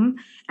room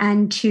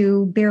and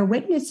to bear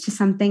witness to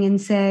something and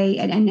say,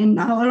 and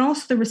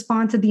also the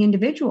response of the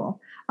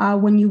individual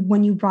when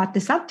you brought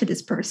this up to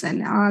this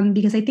person,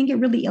 because I think it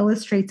really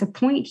illustrates a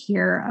point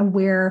here of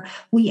where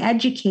we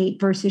educate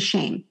versus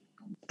shame.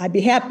 I'd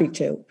be happy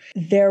to.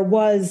 There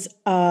was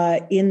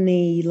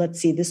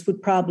this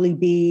would probably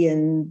be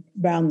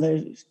around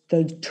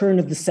the turn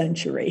of the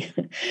century.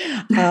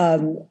 I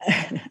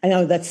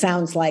know that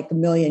sounds like a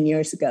million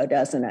years ago,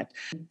 doesn't it?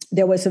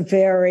 There was a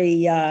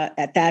very,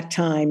 at that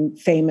time,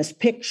 famous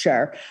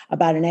picture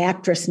about an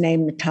actress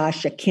named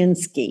Natasha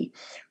Kinski,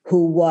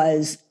 who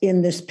was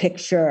in this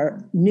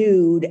picture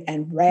nude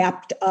and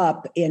wrapped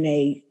up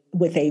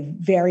with a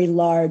very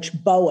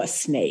large boa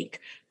snake,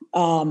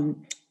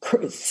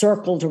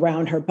 circled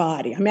around her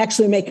body. I'm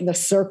actually making a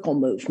circle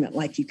movement,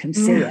 like you can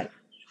see it.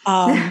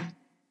 And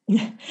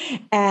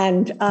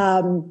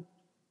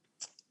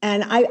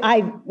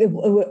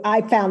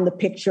I found the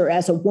picture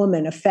as a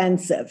woman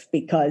offensive,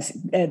 because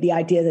the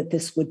idea that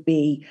this would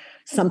be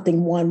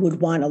something one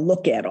would want to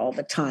look at all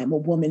the time, a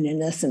woman,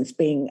 in essence,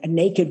 a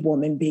naked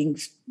woman being,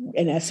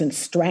 in essence,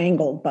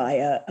 strangled by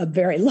a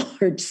very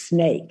large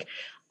snake.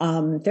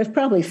 There's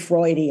probably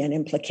Freudian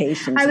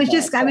implications. I was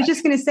just going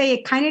to say,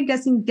 it kind of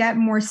doesn't get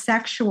more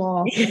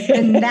sexual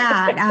than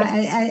that.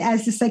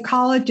 As a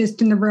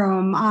psychologist in the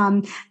room,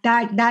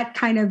 that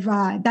kind of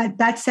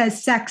that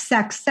says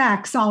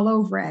sex all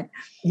over it.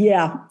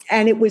 Yeah,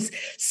 and it was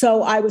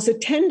so. I was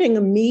attending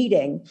a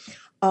meeting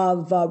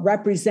of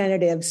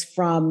representatives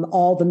from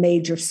all the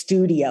major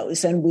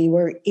studios, and we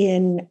were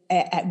and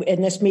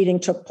this meeting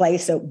took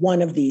place at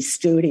one of these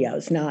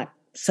studios, not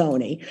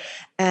Sony.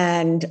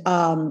 And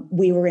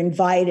we were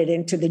invited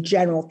into the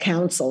general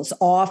counsel's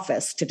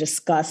office to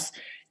discuss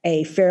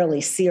a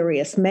fairly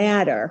serious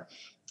matter.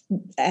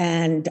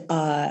 And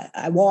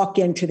I walk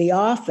into the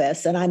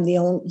office, and I'm the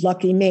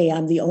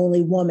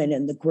only woman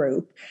in the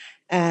group.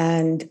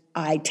 And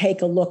I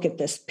take a look at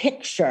this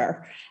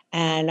picture,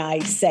 and I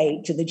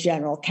say to the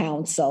general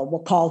counsel,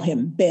 we'll call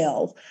him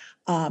Bill.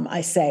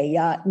 I say,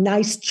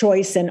 nice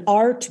choice in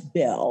art,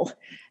 Bill.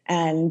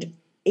 And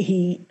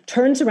he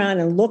turns around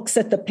and looks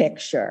at the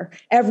picture.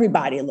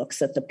 Everybody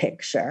looks at the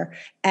picture,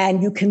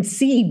 and you can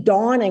see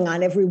dawning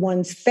on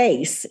everyone's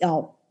face.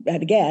 And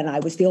again, I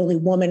was the only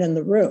woman in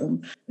the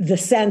room. The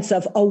sense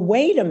of, oh,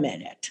 wait a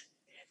minute,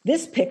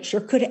 this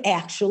picture could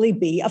actually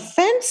be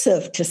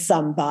offensive to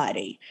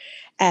somebody.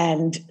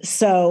 And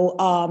so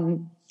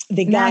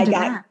the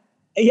guy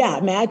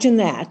imagine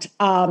that.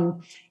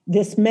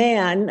 This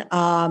man,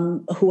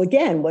 who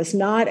again was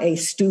not a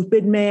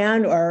stupid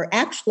man, or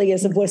actually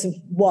as it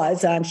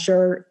was, I'm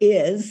sure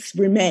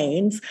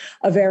remains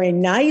a very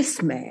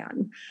nice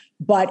man,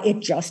 but it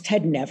just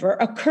had never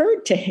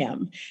occurred to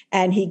him.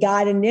 And he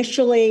got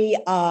initially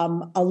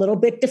a little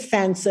bit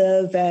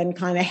defensive and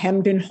kind of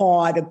hemmed and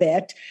hawed a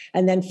bit,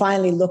 and then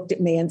finally looked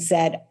at me and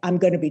said, I'm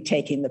going to be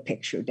taking the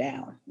picture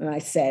down. And I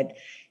said,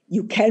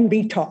 you can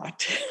be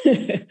taught.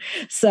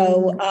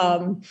 So,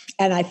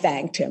 and I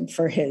thanked him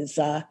for his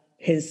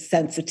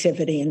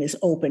sensitivity and his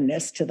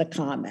openness to the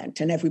comment.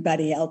 And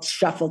everybody else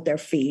shuffled their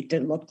feet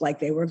and looked like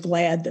they were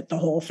glad that the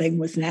whole thing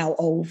was now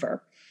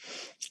over.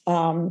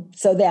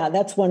 So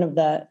that's one of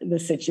the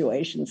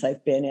situations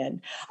I've been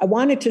in. I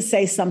wanted to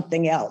say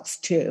something else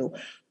too.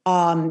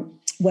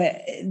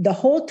 The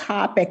whole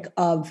topic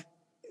of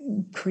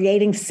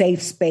creating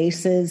safe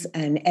spaces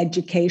and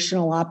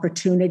educational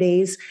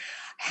opportunities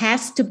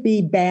has to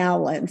be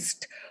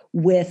balanced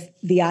with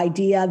the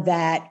idea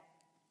that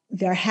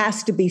there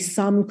has to be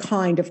some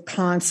kind of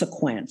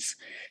consequence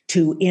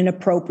to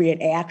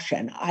inappropriate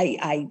action.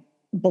 I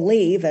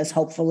believe, as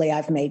hopefully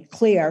I've made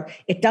clear,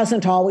 it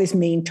doesn't always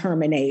mean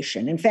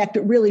termination. In fact,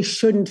 it really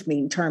shouldn't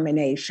mean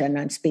termination.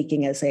 I'm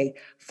speaking as a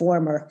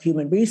former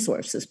human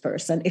resources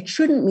person. It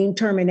shouldn't mean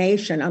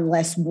termination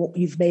unless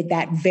you've made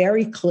that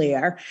very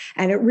clear,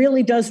 and it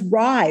really does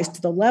rise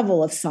to the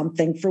level of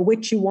something for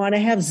which you want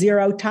to have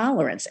zero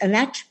tolerance, and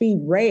that should be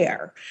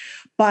rare.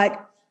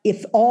 But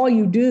if all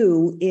you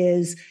do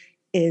is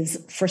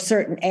for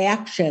certain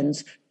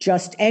actions,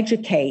 just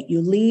educate, you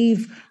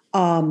leave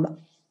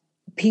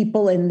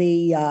people in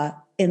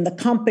the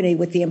company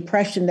with the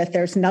impression that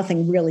there's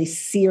nothing really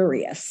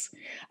serious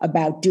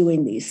about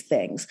doing these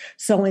things.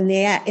 So in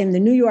the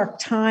New York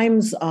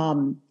Times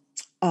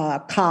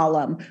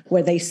column,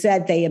 where they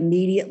said they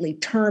immediately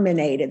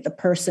terminated the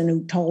person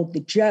who told the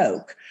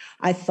joke,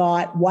 I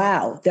thought,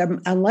 wow,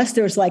 unless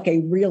there's like a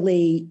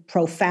really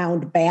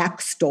profound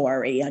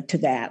backstory to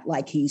that,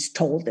 like he's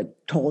told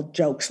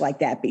jokes like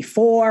that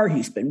before,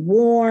 he's been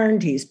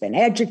warned, he's been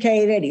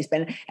educated,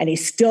 and he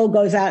still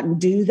goes out and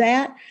do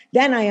that,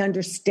 then I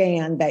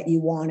understand that you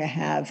want to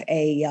have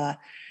a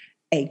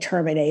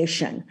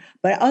termination.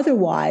 But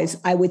otherwise,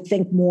 I would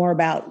think more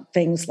about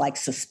things like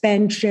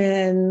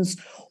suspensions,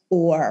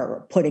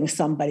 or writing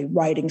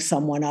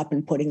someone up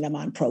and putting them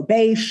on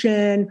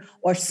probation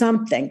or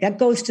something. That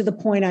goes to the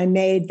point I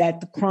made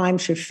that the punishment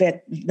should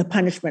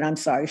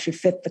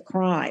fit the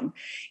crime.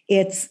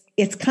 It's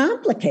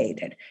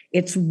complicated.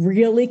 It's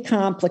really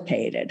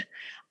complicated.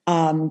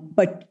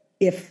 But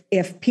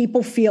if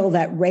people feel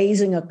that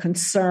raising a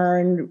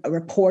concern,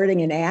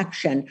 reporting an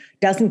action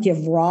doesn't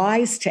give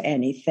rise to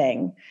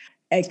anything,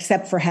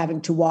 except for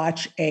having to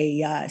watch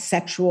a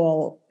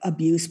sexual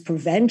abuse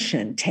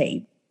prevention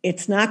tape,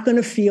 it's not going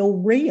to feel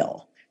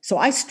real. So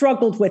I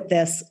struggled with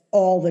this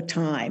all the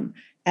time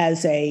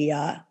as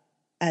a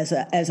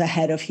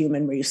head of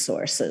human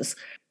resources,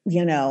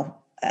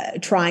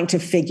 trying to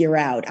figure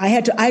out. I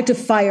had to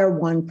fire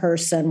one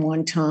person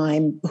one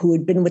time who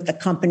had been with the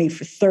company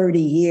for 30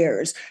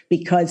 years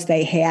because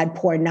they had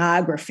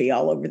pornography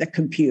all over the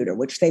computer,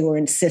 which they were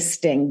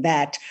insisting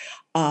that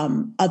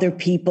other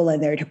people in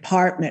their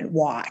department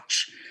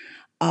watch.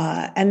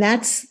 And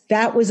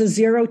that was a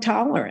zero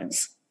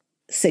tolerance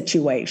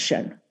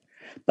situation.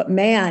 But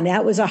man,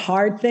 that was a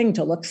hard thing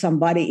to look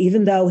somebody,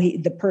 even though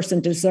the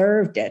person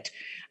deserved it.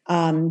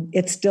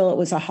 It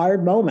was a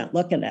hard moment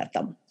looking at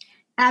them.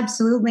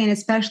 Absolutely. And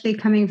especially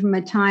coming from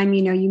a time,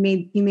 you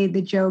made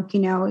the joke,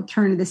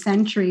 turn of the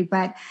century,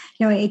 but,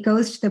 it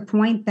goes to the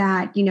point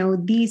that,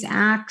 these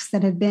acts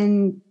that have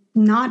been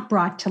not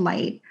brought to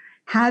light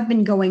have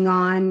been going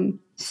on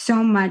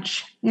so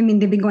much. I mean,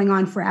 they've been going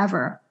on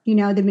forever, they've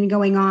been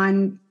going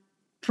on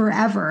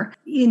forever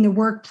in the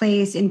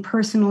workplace, in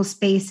personal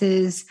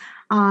spaces.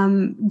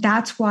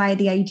 That's why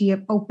the idea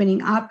of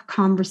opening up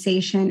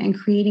conversation and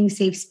creating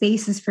safe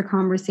spaces for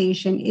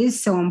conversation is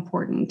so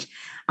important.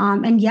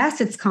 And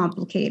yes, it's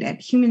complicated.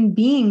 Human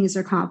beings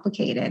are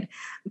complicated.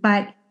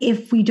 But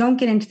if we don't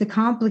get into the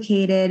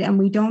complicated and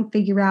we don't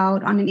figure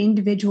out on an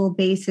individual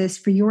basis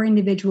for your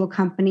individual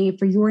company,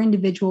 for your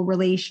individual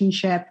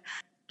relationship,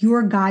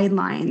 your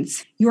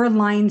guidelines, your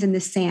lines in the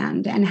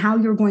sand, and how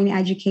you're going to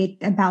educate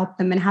about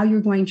them and how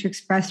you're going to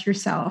express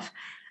yourself,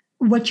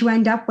 what you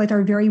end up with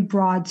are very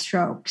broad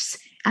strokes.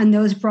 And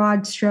those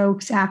broad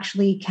strokes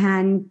actually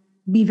can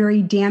be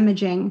very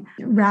damaging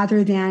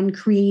rather than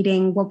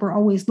creating what we're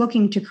always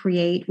looking to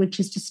create, which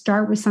is to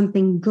start with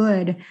something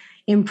good,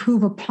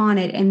 improve upon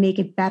it, and make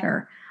it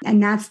better.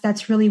 And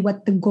that's really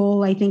what the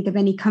goal, I think, of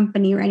any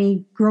company or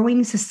any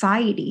growing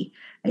society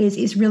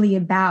is really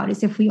about,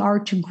 is if we are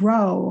to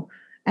grow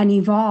and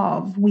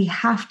evolve, we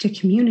have to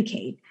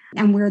communicate.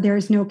 And where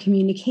there's no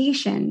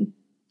communication,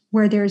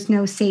 where there's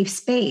no safe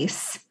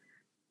space,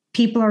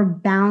 people are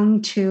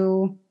bound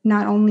to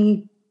not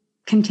only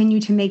continue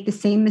to make the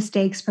same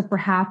mistakes, but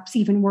perhaps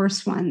even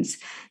worse ones.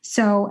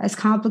 So as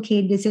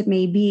complicated as it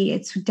may be,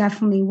 it's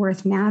definitely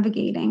worth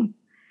navigating.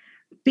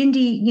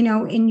 Bindi,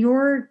 in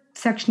your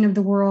section of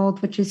the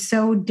world, which is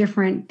so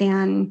different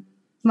than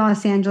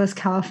Los Angeles,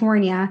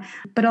 California,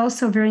 but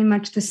also very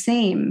much the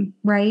same,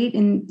 right?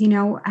 And,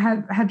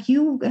 have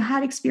you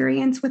had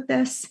experience with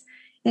this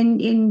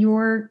in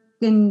your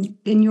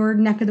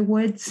neck of the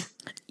woods?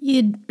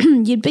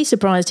 You'd be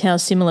surprised how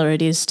similar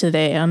it is to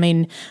there. I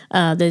mean,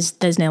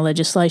 there's now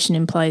legislation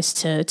in place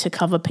to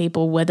cover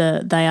people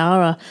whether they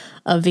are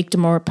a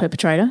victim or a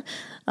perpetrator,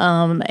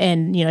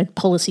 and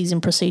policies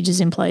and procedures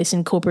in place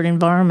in corporate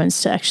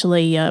environments to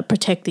actually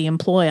protect the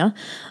employer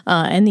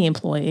and the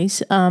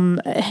employees.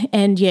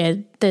 And yeah,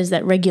 there's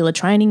that regular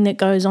training that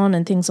goes on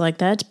and things like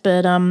that.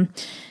 But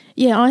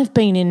I've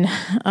been in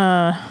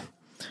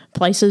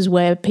places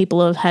where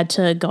people have had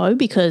to go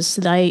because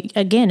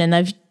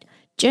they've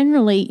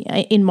generally,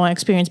 in my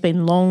experience,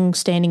 been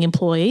long-standing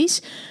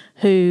employees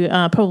who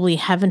probably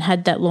haven't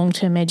had that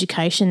long-term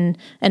education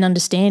and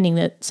understanding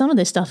that some of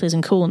their stuff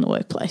isn't cool in the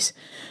workplace.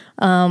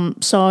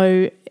 It's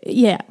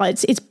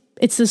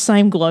the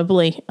same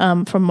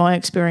globally from my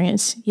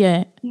experience.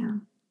 Yeah. Yeah.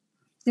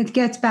 It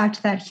gets back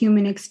to that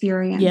human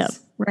experience,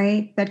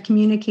 right? That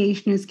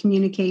communication is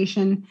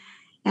communication.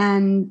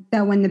 and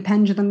that when the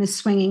pendulum is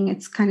swinging,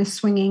 it's kind of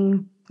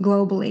swinging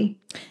globally.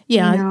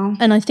 Yeah, you know?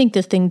 And I think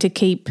the thing to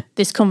keep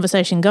this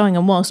conversation going,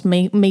 and whilst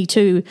Me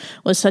Too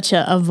was such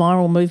a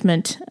viral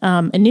movement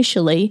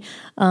initially,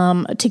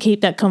 to keep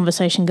that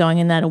conversation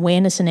going and that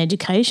awareness and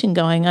education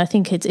going, I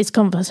think it's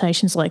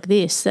conversations like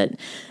this that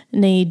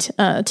need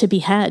to be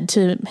had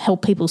to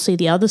help people see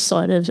the other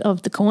side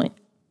of the coin.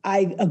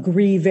 I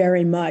agree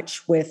very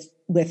much with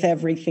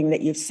everything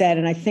that you've said.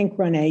 And I think,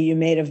 Renee, you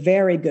made a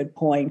very good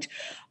point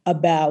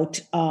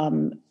about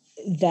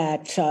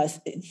that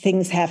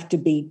things have to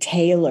be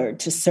tailored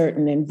to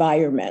certain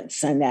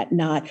environments, and that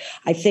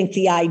I think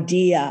the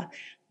idea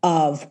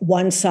of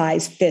one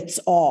size fits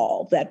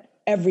all, that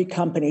every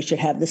company should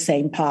have the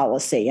same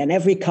policy and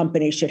every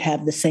company should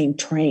have the same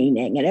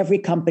training and every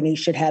company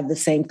should have the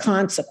same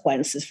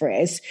consequences for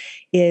it,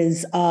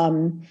 is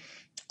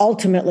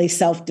ultimately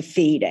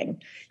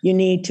self-defeating. You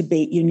need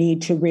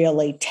to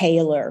really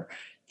tailor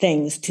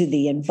things to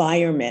the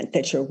environment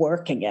that you're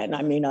working in.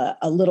 I mean,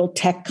 a little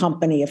tech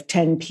company of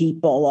 10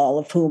 people, all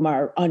of whom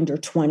are under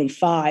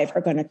 25, are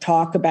going to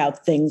talk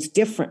about things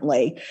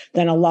differently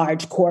than a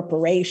large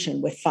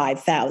corporation with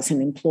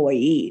 5,000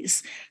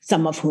 employees,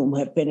 some of whom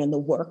have been in the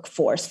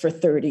workforce for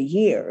 30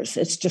 years.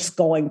 It's just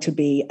going to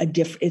be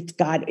it's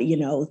got,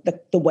 the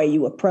way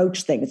you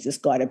approach things has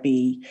got to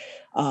be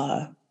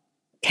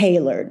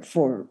tailored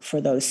for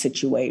those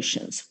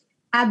situations.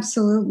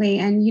 Absolutely.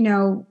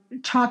 And,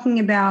 talking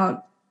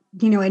about,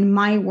 in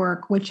my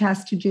work, which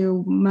has to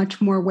do much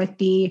more with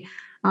the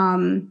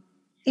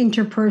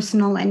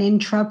interpersonal and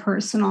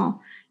intrapersonal,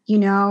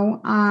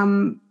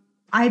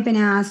 I've been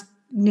asked,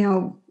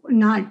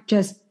 not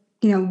just,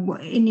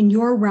 in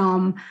your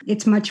realm,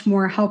 it's much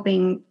more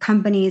helping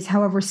companies,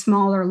 however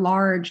small or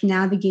large,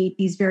 navigate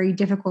these very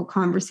difficult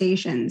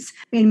conversations.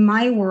 In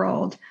my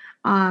world,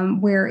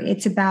 where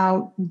it's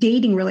about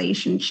dating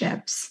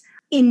relationships,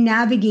 in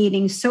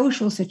navigating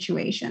social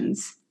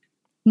situations,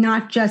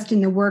 not just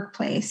in the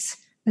workplace,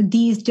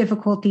 these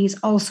difficulties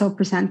also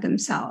present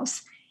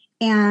themselves.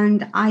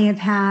 And I have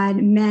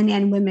had men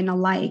and women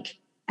alike,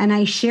 and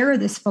I share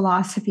this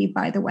philosophy,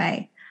 by the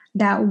way,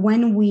 that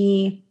when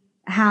we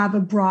have a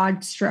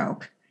broad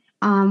stroke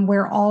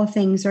where all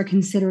things are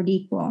considered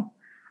equal,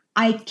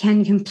 I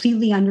can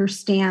completely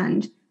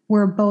understand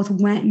where both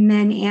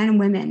men and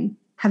women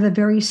have a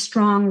very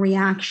strong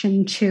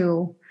reaction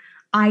to,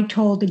 I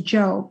told a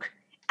joke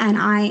and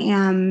I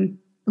am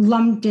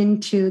lumped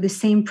into the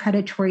same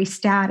predatory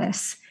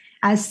status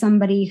as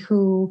somebody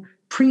who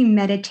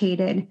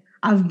premeditated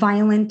a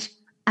violent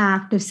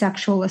act of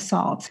sexual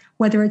assault,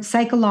 whether it's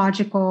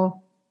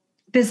psychological,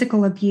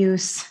 physical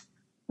abuse,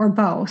 or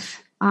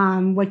both,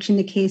 which in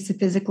the case of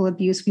physical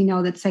abuse, we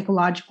know that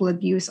psychological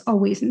abuse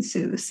always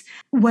ensues.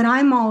 What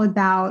I'm all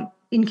about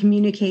in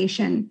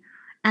communication,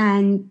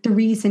 and the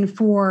reason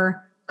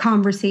for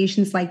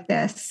conversations like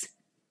this,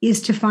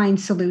 is to find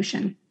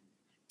solution.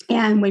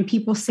 And when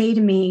people say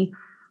to me,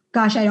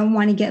 gosh, I don't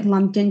want to get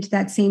lumped into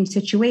that same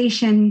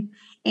situation,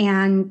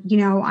 and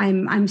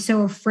I'm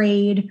so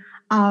afraid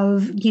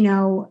of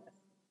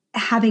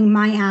having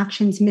my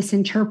actions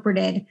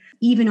misinterpreted,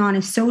 even on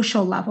a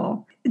social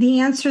level, the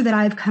answer that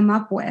I've come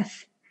up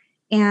with,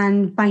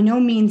 and by no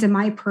means am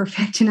I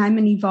perfect, and I'm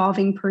an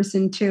evolving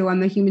person too.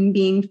 I'm a human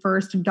being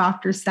first, a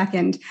doctor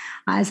second,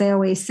 as I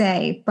always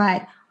say.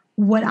 But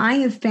what I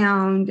have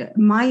found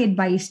my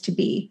advice to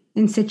be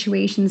in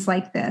situations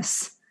like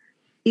this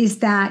is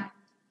that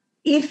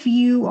if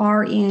you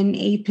are in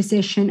a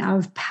position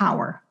of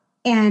power,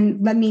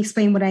 and let me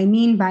explain what I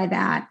mean by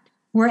that,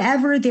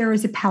 wherever there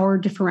is a power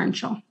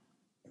differential,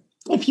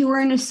 if you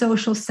are in a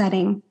social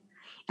setting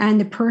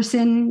and the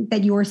person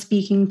that you're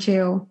speaking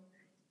to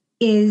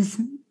is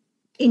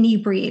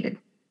inebriated,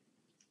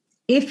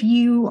 if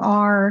you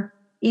are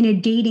in a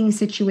dating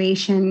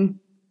situation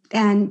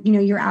and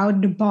you're out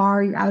at a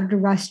bar, you're out at a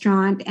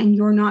restaurant, and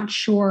you're not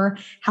sure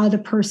how the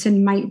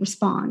person might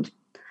respond,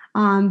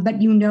 but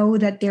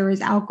that there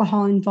is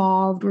alcohol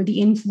involved or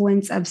the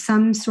influence of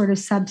some sort of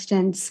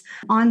substance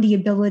on the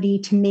ability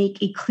to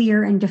make a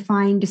clear and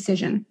defined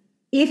decision.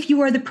 If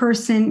you are the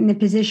person in a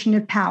position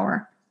of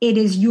power, it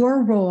is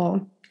your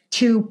role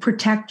to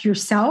protect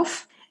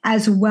yourself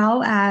as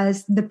well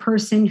as the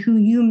person who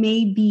you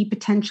may be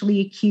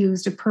potentially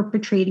accused of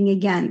perpetrating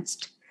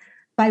against,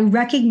 by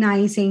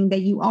recognizing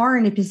that you are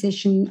in a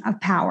position of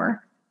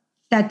power,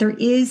 that there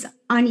is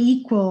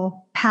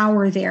unequal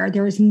power there.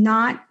 There is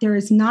not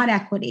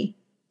equity.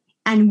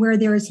 And where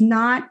there is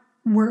not,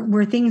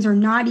 where things are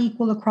not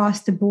equal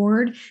across the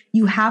board,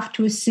 you have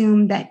to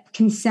assume that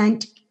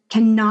consent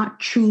cannot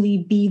truly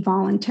be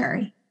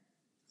voluntary.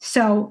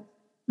 So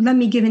let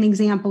me give an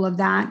example of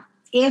that.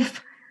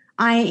 If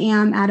I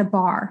am at a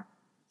bar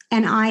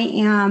and I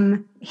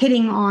am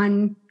hitting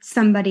on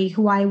somebody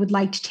who I would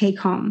like to take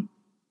home,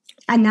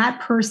 and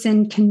that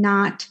person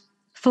cannot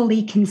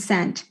fully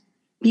consent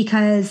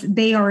because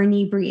they are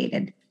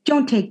inebriated,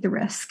 don't take the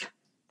risk.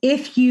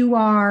 If you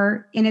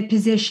are in a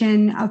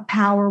position of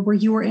power where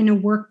you are in a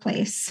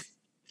workplace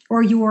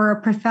or you are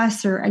a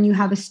professor and you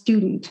have a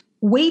student,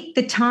 Wait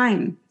the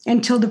time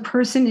until the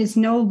person is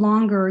no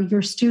longer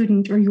your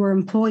student or your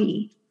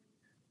employee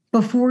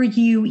before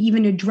you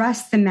even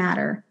address the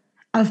matter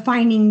of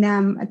finding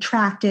them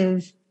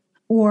attractive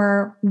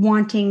or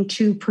wanting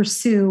to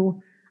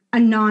pursue a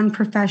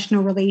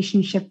non-professional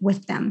relationship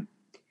with them.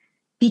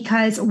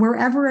 Because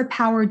wherever a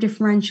power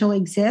differential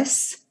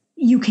exists,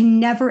 you can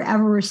never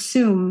ever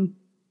assume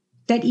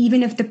that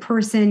even if the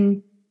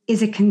person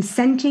is a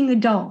consenting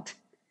adult,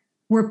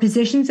 where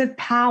positions of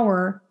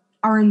power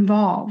are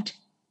involved,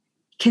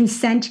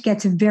 consent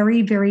gets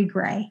very, very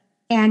gray.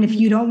 And if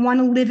you don't want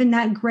to live in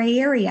that gray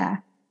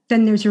area,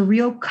 then there's a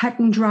real cut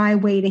and dry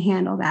way to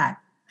handle that.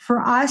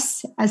 For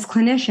us as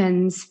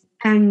clinicians,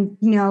 and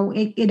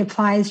it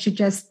applies to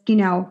just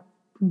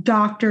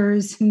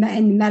doctors and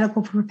the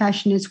medical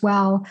profession as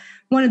well,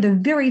 one of the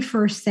very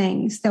first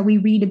things that we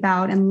read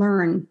about and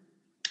learn,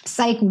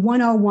 Psych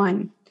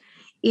 101,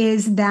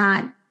 is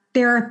that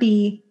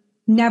therapy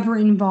never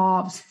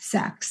involves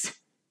sex.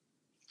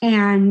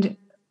 And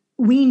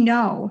we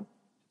know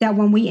that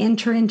when we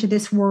enter into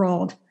this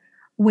world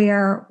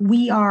where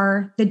we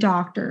are the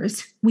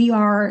doctors, we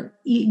are,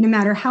 no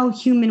matter how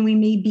human we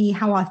may be,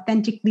 how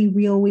authentically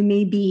real we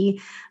may be,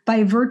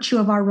 by virtue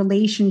of our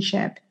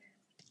relationship,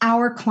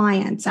 our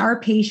clients, our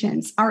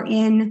patients are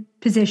in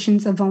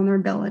positions of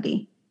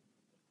vulnerability.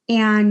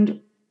 And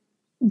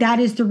that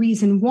is the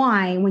reason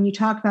why when you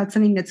talk about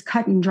something that's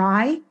cut and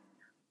dry,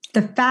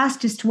 the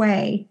fastest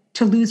way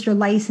to lose your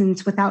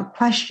license without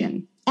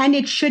question, and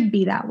it should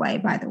be that way,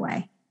 by the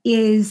way,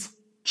 is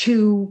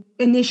to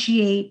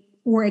initiate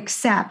or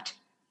accept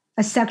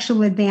a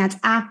sexual advance,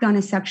 act on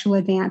a sexual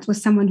advance with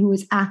someone who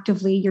is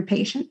actively your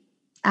patient,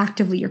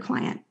 actively your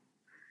client.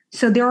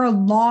 So there are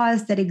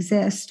laws that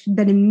exist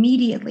that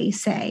immediately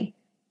say,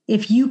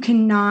 if you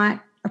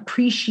cannot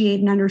appreciate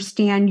and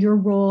understand your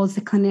role as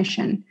a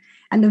clinician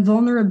and the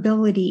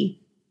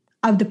vulnerability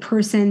of the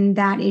person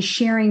that is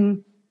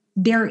sharing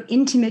their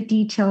intimate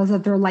details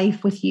of their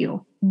life with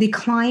you, the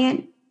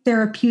client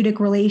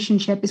therapeutic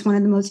relationship is one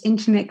of the most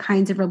intimate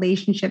kinds of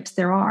relationships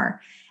there are.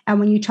 And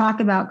when you talk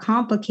about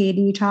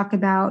complicating, you talk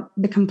about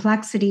the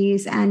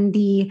complexities and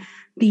the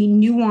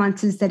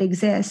nuances that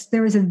exist,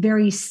 there is a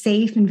very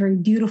safe and very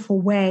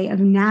beautiful way of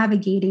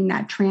navigating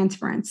that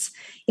transference.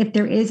 If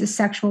there is a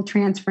sexual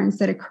transference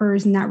that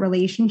occurs in that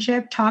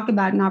relationship, talk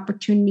about an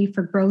opportunity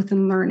for growth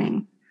and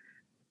learning.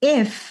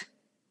 If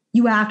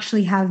you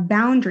actually have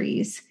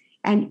boundaries,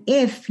 and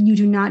if you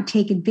do not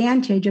take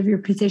advantage of your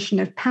position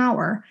of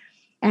power,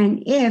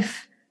 and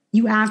if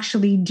you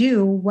actually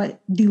do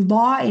what the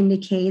law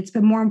indicates,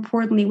 but more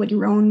importantly, what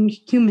your own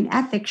human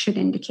ethics should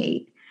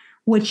indicate,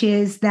 which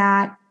is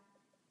that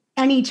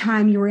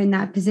anytime you're in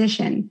that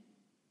position,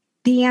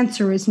 the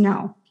answer is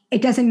no.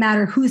 It doesn't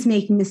matter who's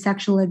making the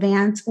sexual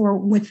advance or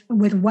with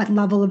what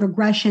level of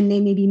aggression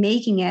they may be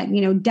making it.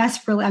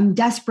 I'm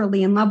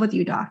desperately in love with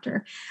you,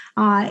 doctor.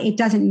 It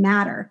doesn't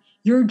matter.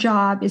 Your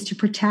job is to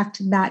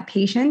protect that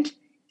patient,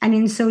 and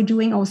in so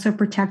doing, also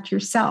protect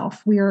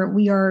yourself. We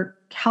are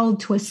held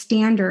to a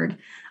standard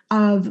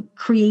of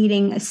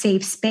creating a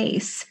safe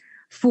space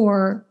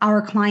for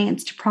our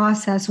clients to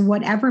process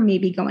whatever may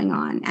be going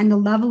on. And the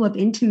level of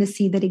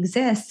intimacy that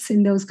exists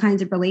in those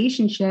kinds of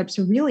relationships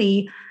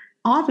really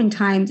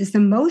oftentimes is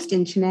the most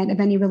intimate of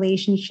any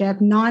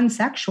relationship,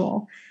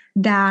 non-sexual,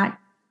 that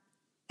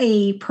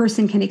a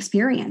person can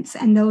experience.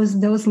 And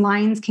those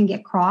lines can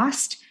get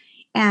crossed.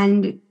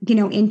 And,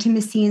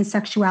 intimacy and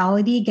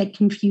sexuality get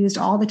confused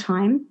all the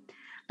time.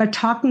 But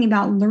talking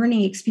about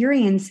learning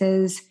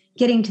experiences,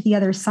 getting to the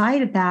other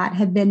side of that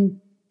have been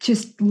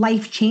just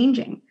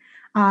life-changing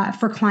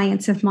for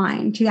clients of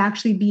mine to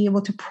actually be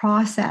able to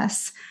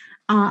process,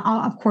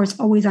 of course,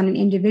 always on an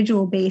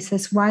individual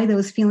basis, why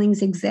those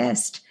feelings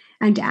exist,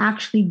 and to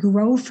actually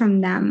grow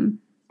from them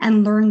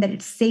and learn that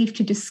it's safe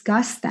to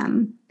discuss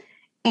them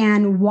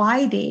and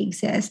why they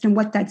exist and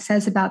what that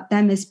says about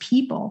them as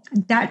people.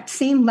 That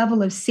same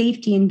level of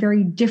safety in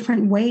very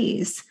different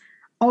ways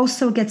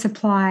also gets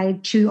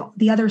applied to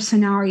the other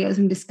scenarios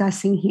I'm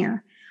discussing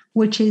here,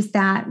 which is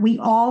that we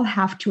all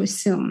have to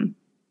assume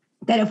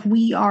that if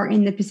we are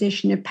in the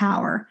position of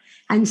power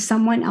and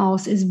someone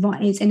else is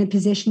in a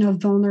position of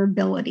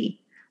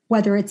vulnerability,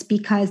 whether it's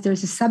because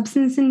there's a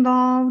substance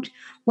involved,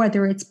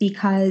 whether it's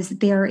because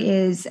there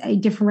is a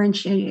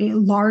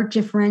large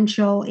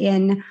differential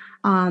in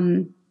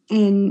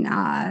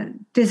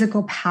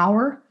physical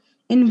power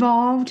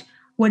involved,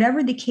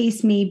 whatever the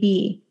case may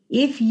be,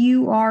 if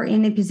you are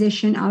in a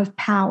position of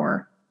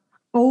power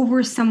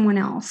over someone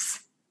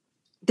else,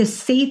 the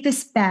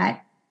safest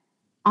bet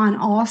on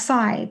all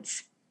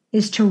sides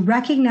is to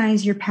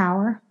recognize your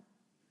power,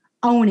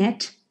 own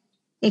it,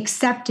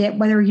 accept it,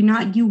 whether or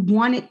not you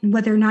want it,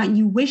 whether or not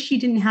you wish you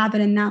didn't have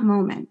it in that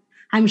moment.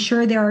 I'm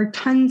sure there are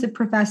tons of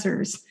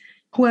professors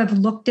who have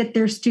looked at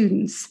their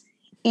students,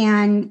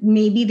 and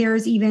maybe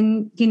there's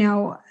even,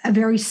 a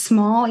very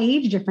small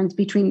age difference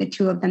between the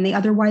two of them. They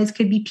otherwise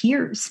could be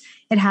peers.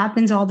 It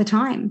happens all the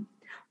time.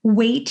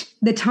 Wait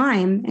the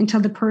time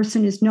until the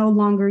person is no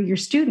longer your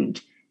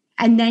student,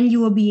 and then you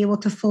will be able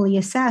to fully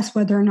assess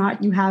whether or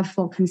not you have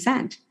full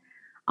consent.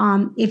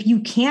 If you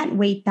can't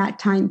wait that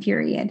time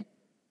period,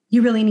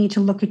 you really need to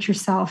look at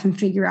yourself and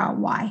figure out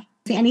why.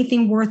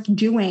 Anything worth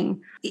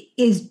doing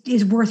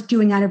is worth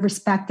doing out of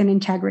respect and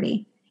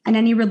integrity. And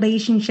any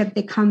relationship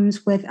that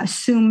comes with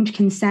assumed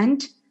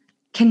consent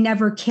can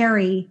never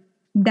carry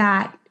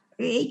that.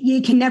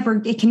 It can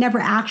never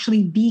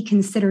actually be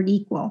considered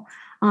equal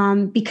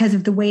because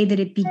of the way that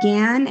it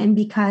began, and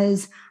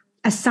because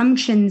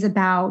assumptions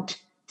about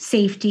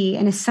safety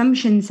and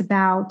assumptions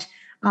about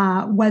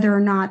whether or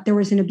not there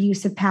was an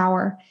abuse of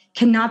power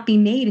cannot be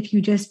made if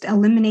you just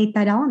eliminate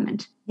that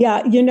element.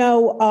 Yeah,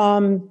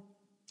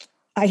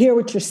 I hear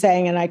what you're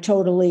saying, and I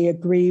totally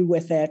agree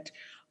with it.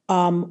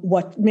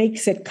 What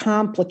makes it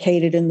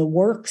complicated in the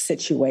work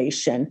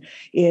situation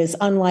is,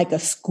 unlike a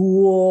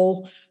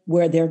school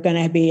where they're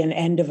going to be an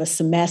end of a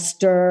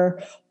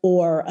semester,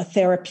 or a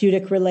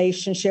therapeutic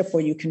relationship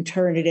where you can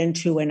turn it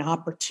into an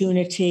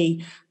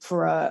opportunity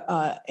for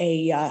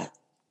a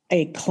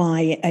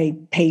client, a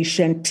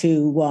patient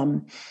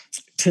to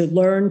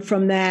learn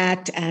from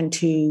that and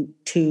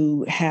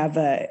to have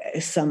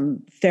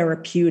some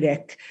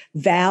therapeutic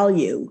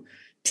value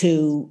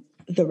to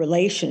the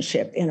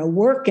relationship. In a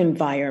work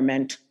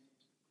environment,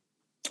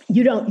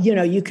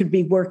 you could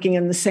be working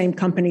in the same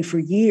company for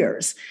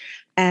years.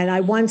 And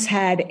I once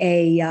had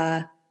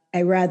a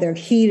rather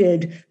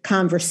heated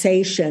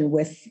conversation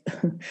with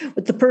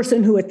the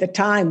person who at the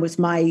time was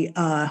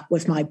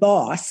my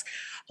boss,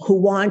 who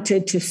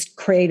wanted to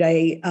create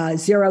a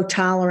zero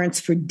tolerance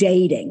for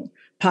dating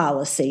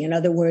policy. In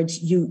other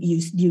words,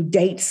 you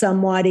date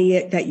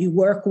somebody that you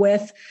work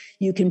with,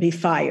 you can be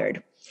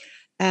fired.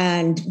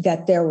 And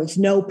that there was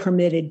no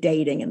permitted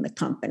dating in the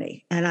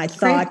company. And I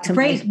thought,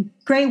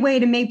 great way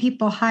to make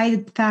people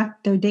hide the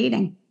fact they're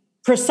dating.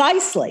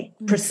 Precisely.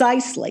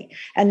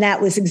 And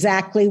that was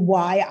exactly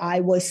why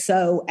I was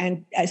so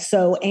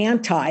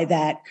anti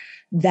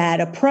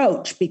that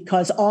approach,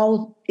 because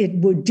all it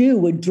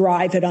would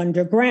drive it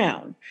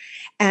underground.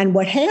 And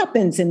what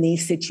happens in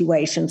these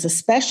situations,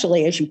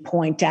 especially as you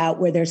point out,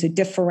 where there's a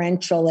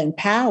differential in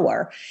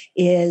power,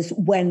 is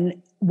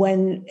when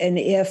and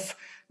if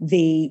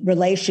the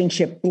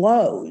relationship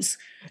blows,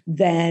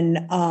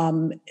 then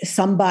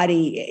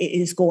somebody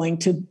is going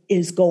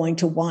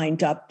to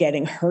wind up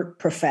getting hurt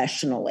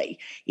professionally.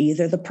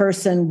 Either the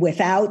person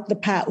without the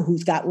power,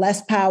 who's got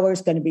less power,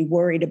 is going to be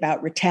worried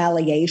about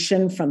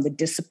retaliation from the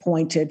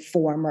disappointed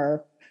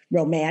former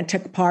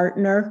romantic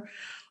partner,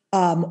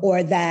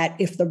 or that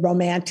if the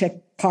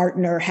romantic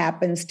partner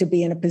happens to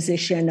be in a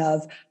position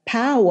of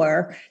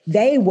power,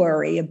 they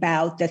worry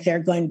about that they're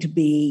going to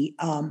be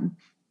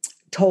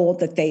told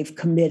that they've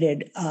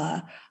committed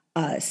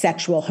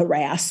sexual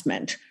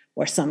harassment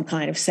or some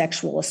kind of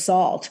sexual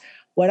assault.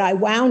 What I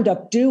wound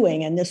up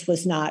doing, and this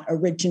was not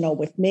original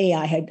with me,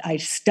 I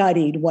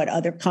studied what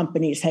other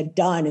companies had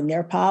done in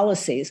their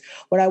policies.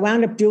 What I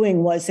wound up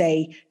doing was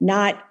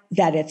not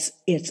that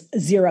it's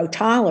zero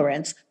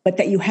tolerance, but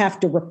that you have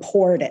to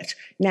report it.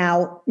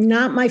 Now,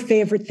 not my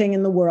favorite thing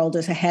in the world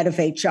as a head of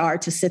HR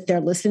to sit there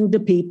listening to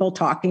people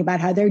talking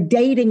about how they're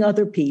dating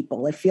other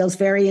people. It feels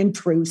very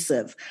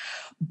intrusive.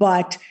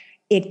 But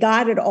it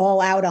got it all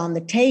out on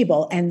the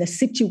table. And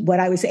what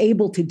I was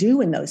able to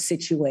do in those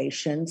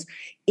situations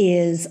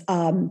is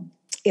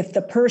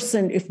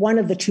if one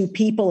of the two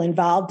people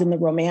involved in the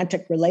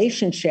romantic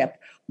relationship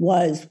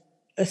was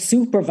a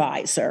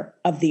supervisor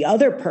of the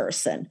other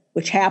person,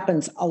 which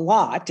happens a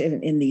lot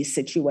in these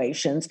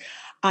situations,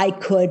 I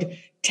could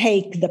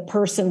take the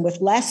person with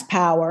less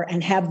power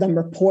and have them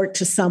report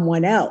to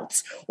someone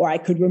else, or I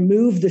could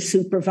remove the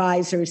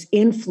supervisor's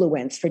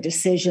influence for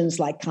decisions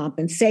like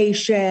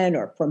compensation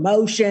or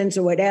promotions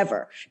or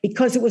whatever,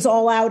 because it was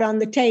all out on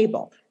the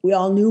table. We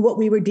all knew what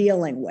we were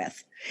dealing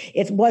with.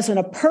 It wasn't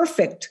a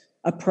perfect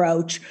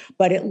approach,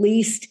 but at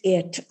least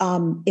it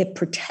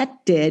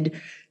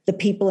protected the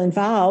people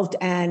involved,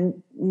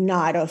 and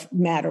not a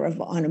matter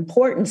of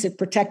unimportance, it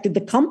protected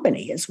the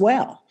company as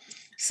well.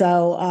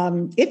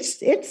 So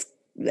it's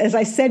as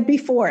I said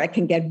before, it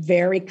can get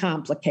very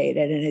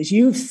complicated. And as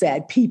you've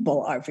said,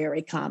 people are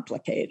very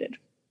complicated.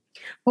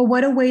 Well,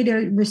 what a way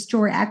to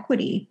restore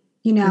equity,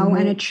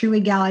 and a true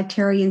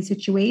egalitarian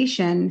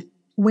situation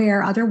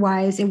where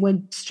otherwise it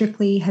would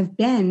strictly have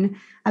been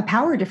a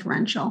power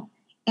differential.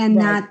 And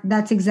right.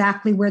 That's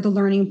exactly where the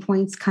learning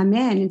points come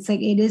in. It's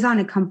like it is on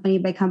a company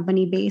by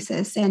company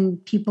basis,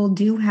 and people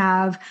do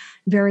have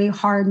very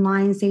hard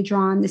lines they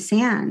draw in the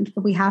sand,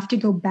 but we have to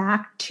go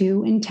back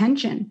to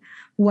intention.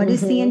 What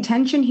is the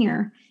intention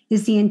here?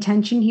 Is the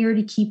intention here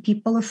to keep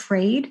people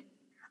afraid,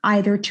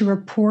 either to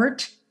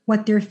report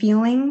what they're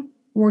feeling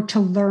or to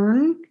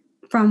learn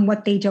from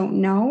what they don't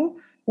know?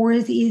 Or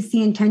is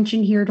the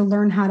intention here to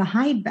learn how to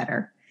hide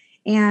better?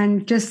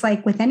 And just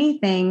like with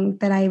anything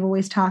that I've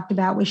always talked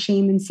about with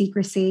shame and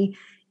secrecy,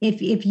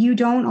 if you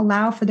don't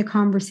allow for the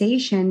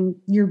conversation,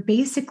 you're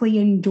basically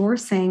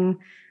endorsing,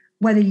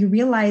 whether you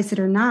realize it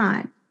or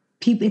not,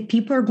 if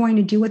people are going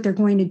to do what they're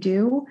going to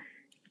do,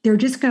 they're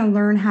just going to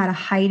learn how to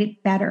hide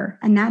it better.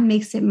 And that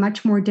makes it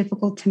much more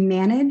difficult to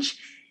manage.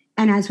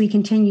 And as we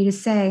continue to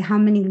say, how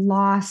many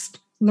lost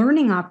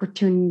learning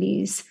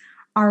opportunities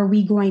are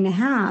we going to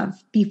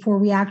have before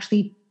we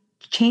actually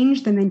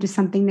change them into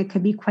something that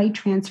could be quite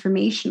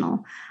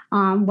transformational,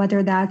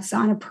 whether that's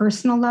on a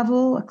personal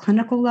level, a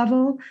clinical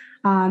level,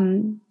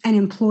 an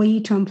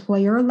employee to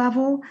employer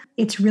level.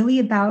 It's really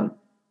about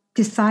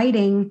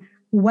deciding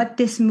what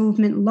this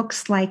movement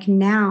looks like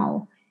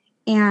now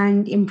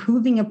and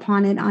improving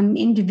upon it on an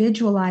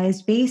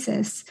individualized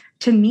basis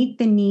to meet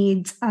the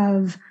needs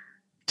of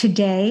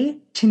today,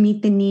 to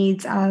meet the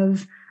needs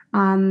of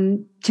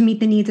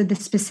the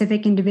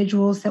specific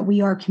individuals that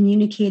we are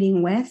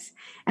communicating with,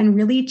 and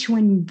really to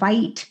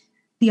invite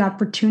the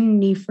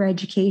opportunity for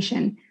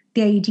education.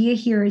 The idea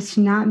here is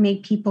to not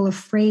make people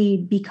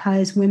afraid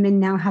because women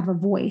now have a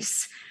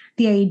voice.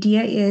 The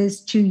idea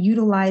is to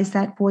utilize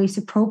that voice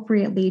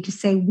appropriately to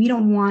say, we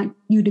don't want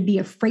you to be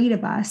afraid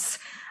of us.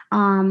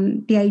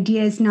 The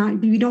idea is not,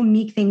 we don't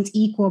make things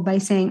equal by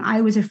saying,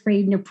 I was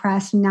afraid and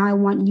oppressed, and now I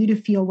want you to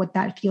feel what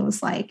that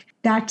feels like.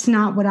 That's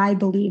not what I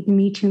believe the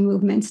Me Too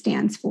movement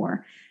stands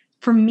for.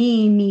 For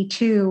me, Me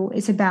Too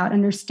is about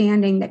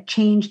understanding that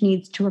change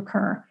needs to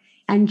occur,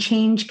 and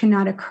change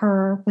cannot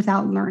occur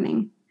without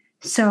learning.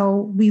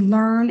 So we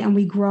learn and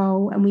we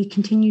grow, and we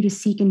continue to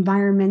seek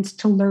environments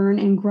to learn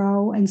and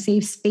grow, and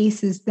safe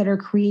spaces that are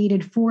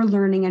created for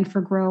learning and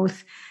for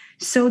growth,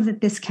 so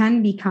that this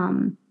can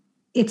become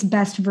its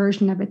best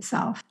version of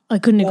itself. I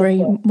couldn't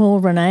agree more,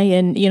 Renee.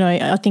 And,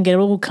 I think it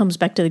all comes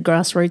back to the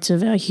grassroots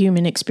of our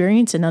human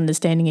experience and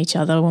understanding each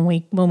other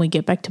when we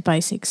get back to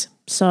basics.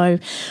 So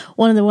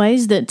one of the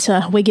ways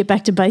that we get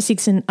back to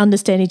basics and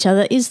understand each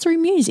other is through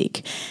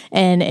music.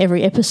 And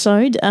every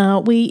episode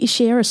we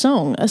share a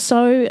song.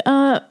 So,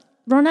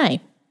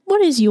 Renee,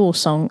 what is your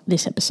song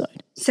this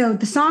episode? So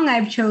the song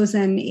I've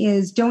chosen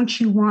is Don't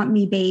You Want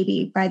Me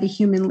Baby by the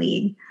Human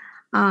League.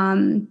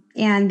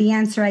 And the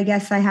answer, I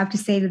guess I have to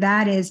say to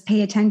that is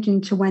pay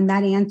attention to when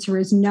that answer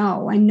is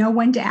no, and know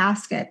when to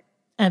ask it.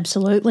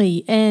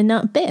 Absolutely.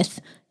 And Beth,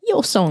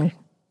 your song.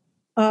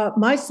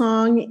 My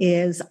song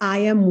is I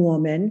Am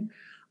Woman,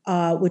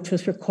 which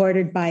was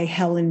recorded by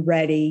Helen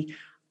Reddy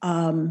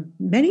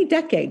many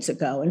decades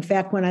ago. In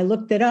fact, when I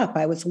looked it up,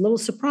 I was a little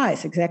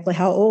surprised exactly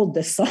how old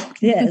this song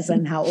is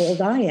and how old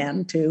I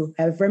am to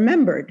have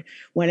remembered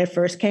when it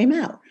first came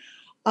out.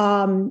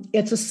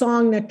 It's a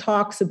song that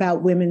talks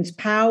about women's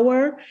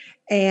power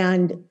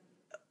and,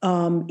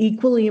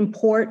 equally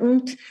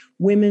important,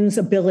 women's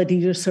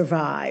ability to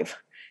survive.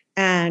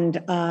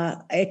 And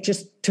it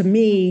just, to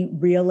me,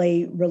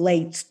 really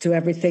relates to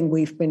everything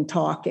we've been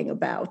talking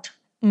about.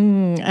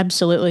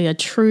 Absolutely. A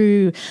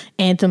true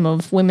anthem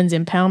of women's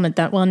empowerment,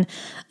 that one.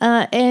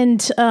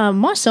 And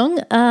my song,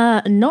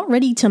 Not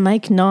Ready to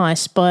Make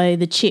Nice by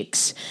The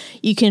Chicks.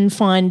 You can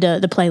find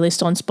the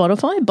playlist on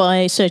Spotify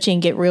by searching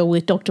Get Real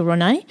with Dr.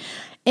 Renee.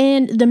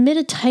 And the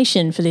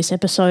meditation for this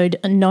episode,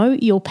 Know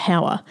Your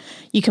Power.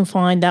 You can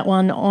find that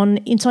one on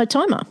Insight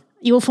Timer.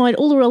 You will find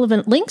all the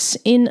relevant links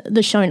in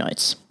the show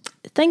notes.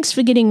 Thanks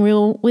for getting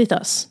real with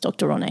us,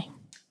 Dr. Renee.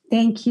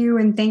 Thank you.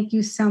 And thank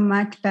you so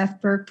much, Beth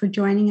Burke, for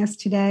joining us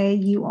today.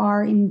 You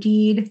are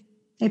indeed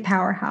a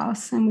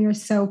powerhouse, and we are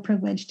so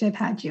privileged to have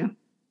had you.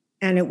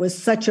 And it was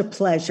such a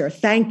pleasure.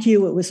 Thank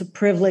you. It was a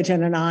privilege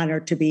and an honor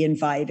to be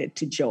invited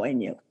to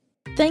join you.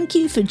 Thank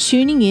you for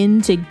tuning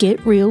in to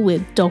Get Real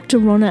with Dr.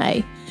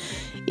 Renee.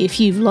 If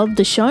you've loved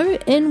the show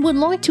and would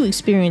like to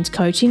experience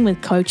coaching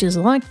with coaches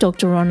like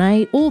Dr.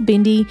 Renee or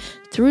Bindi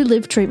through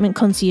Live Treatment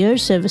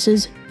Concierge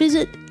Services,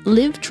 visit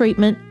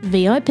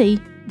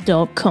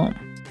livetreatmentvip.com.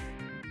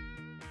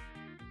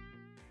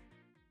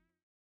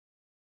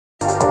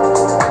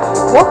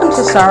 Welcome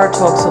to Sarah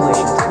Talk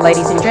Solutions.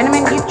 Ladies and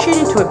gentlemen, you've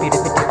tuned into a bit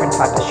of a different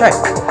type of show.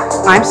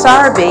 I'm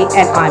Sarah B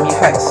and I'm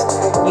your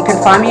host. You can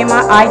find me on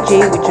my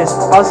IG, which is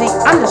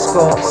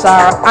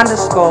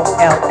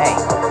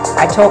Aussie_Sarah_LA.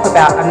 I talk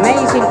about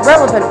amazing,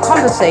 relevant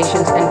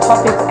conversations and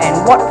topics and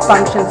what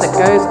functions that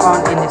goes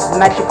on in this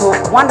magical,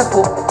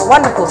 wonderful,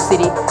 wonderful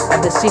city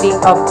of the City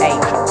of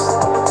Angels.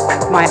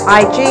 My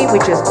IG,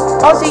 which is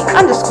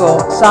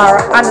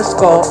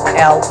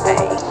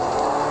Aussie_Sarah_LA.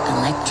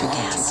 Electric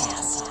acid.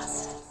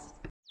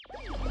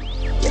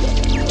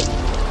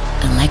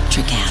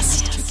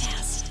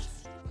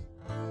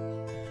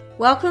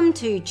 Welcome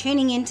to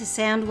Tuning Into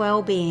Sound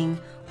Wellbeing,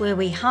 where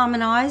we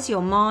harmonise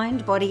your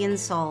mind, body and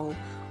soul.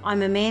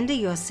 I'm Amanda,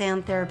 your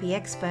sound therapy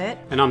expert.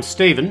 And I'm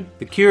Stephen,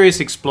 the curious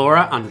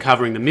explorer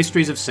uncovering the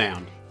mysteries of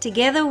sound.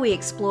 Together we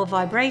explore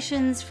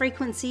vibrations,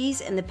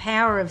 frequencies and the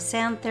power of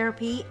sound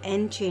therapy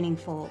and tuning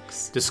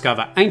forks.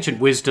 Discover ancient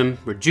wisdom,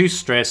 reduce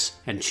stress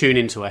and tune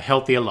into a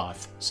healthier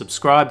life.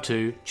 Subscribe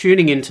to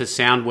Tuning Into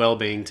Sound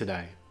Wellbeing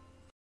today.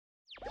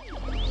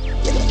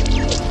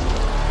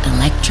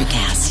 Electric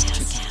acid.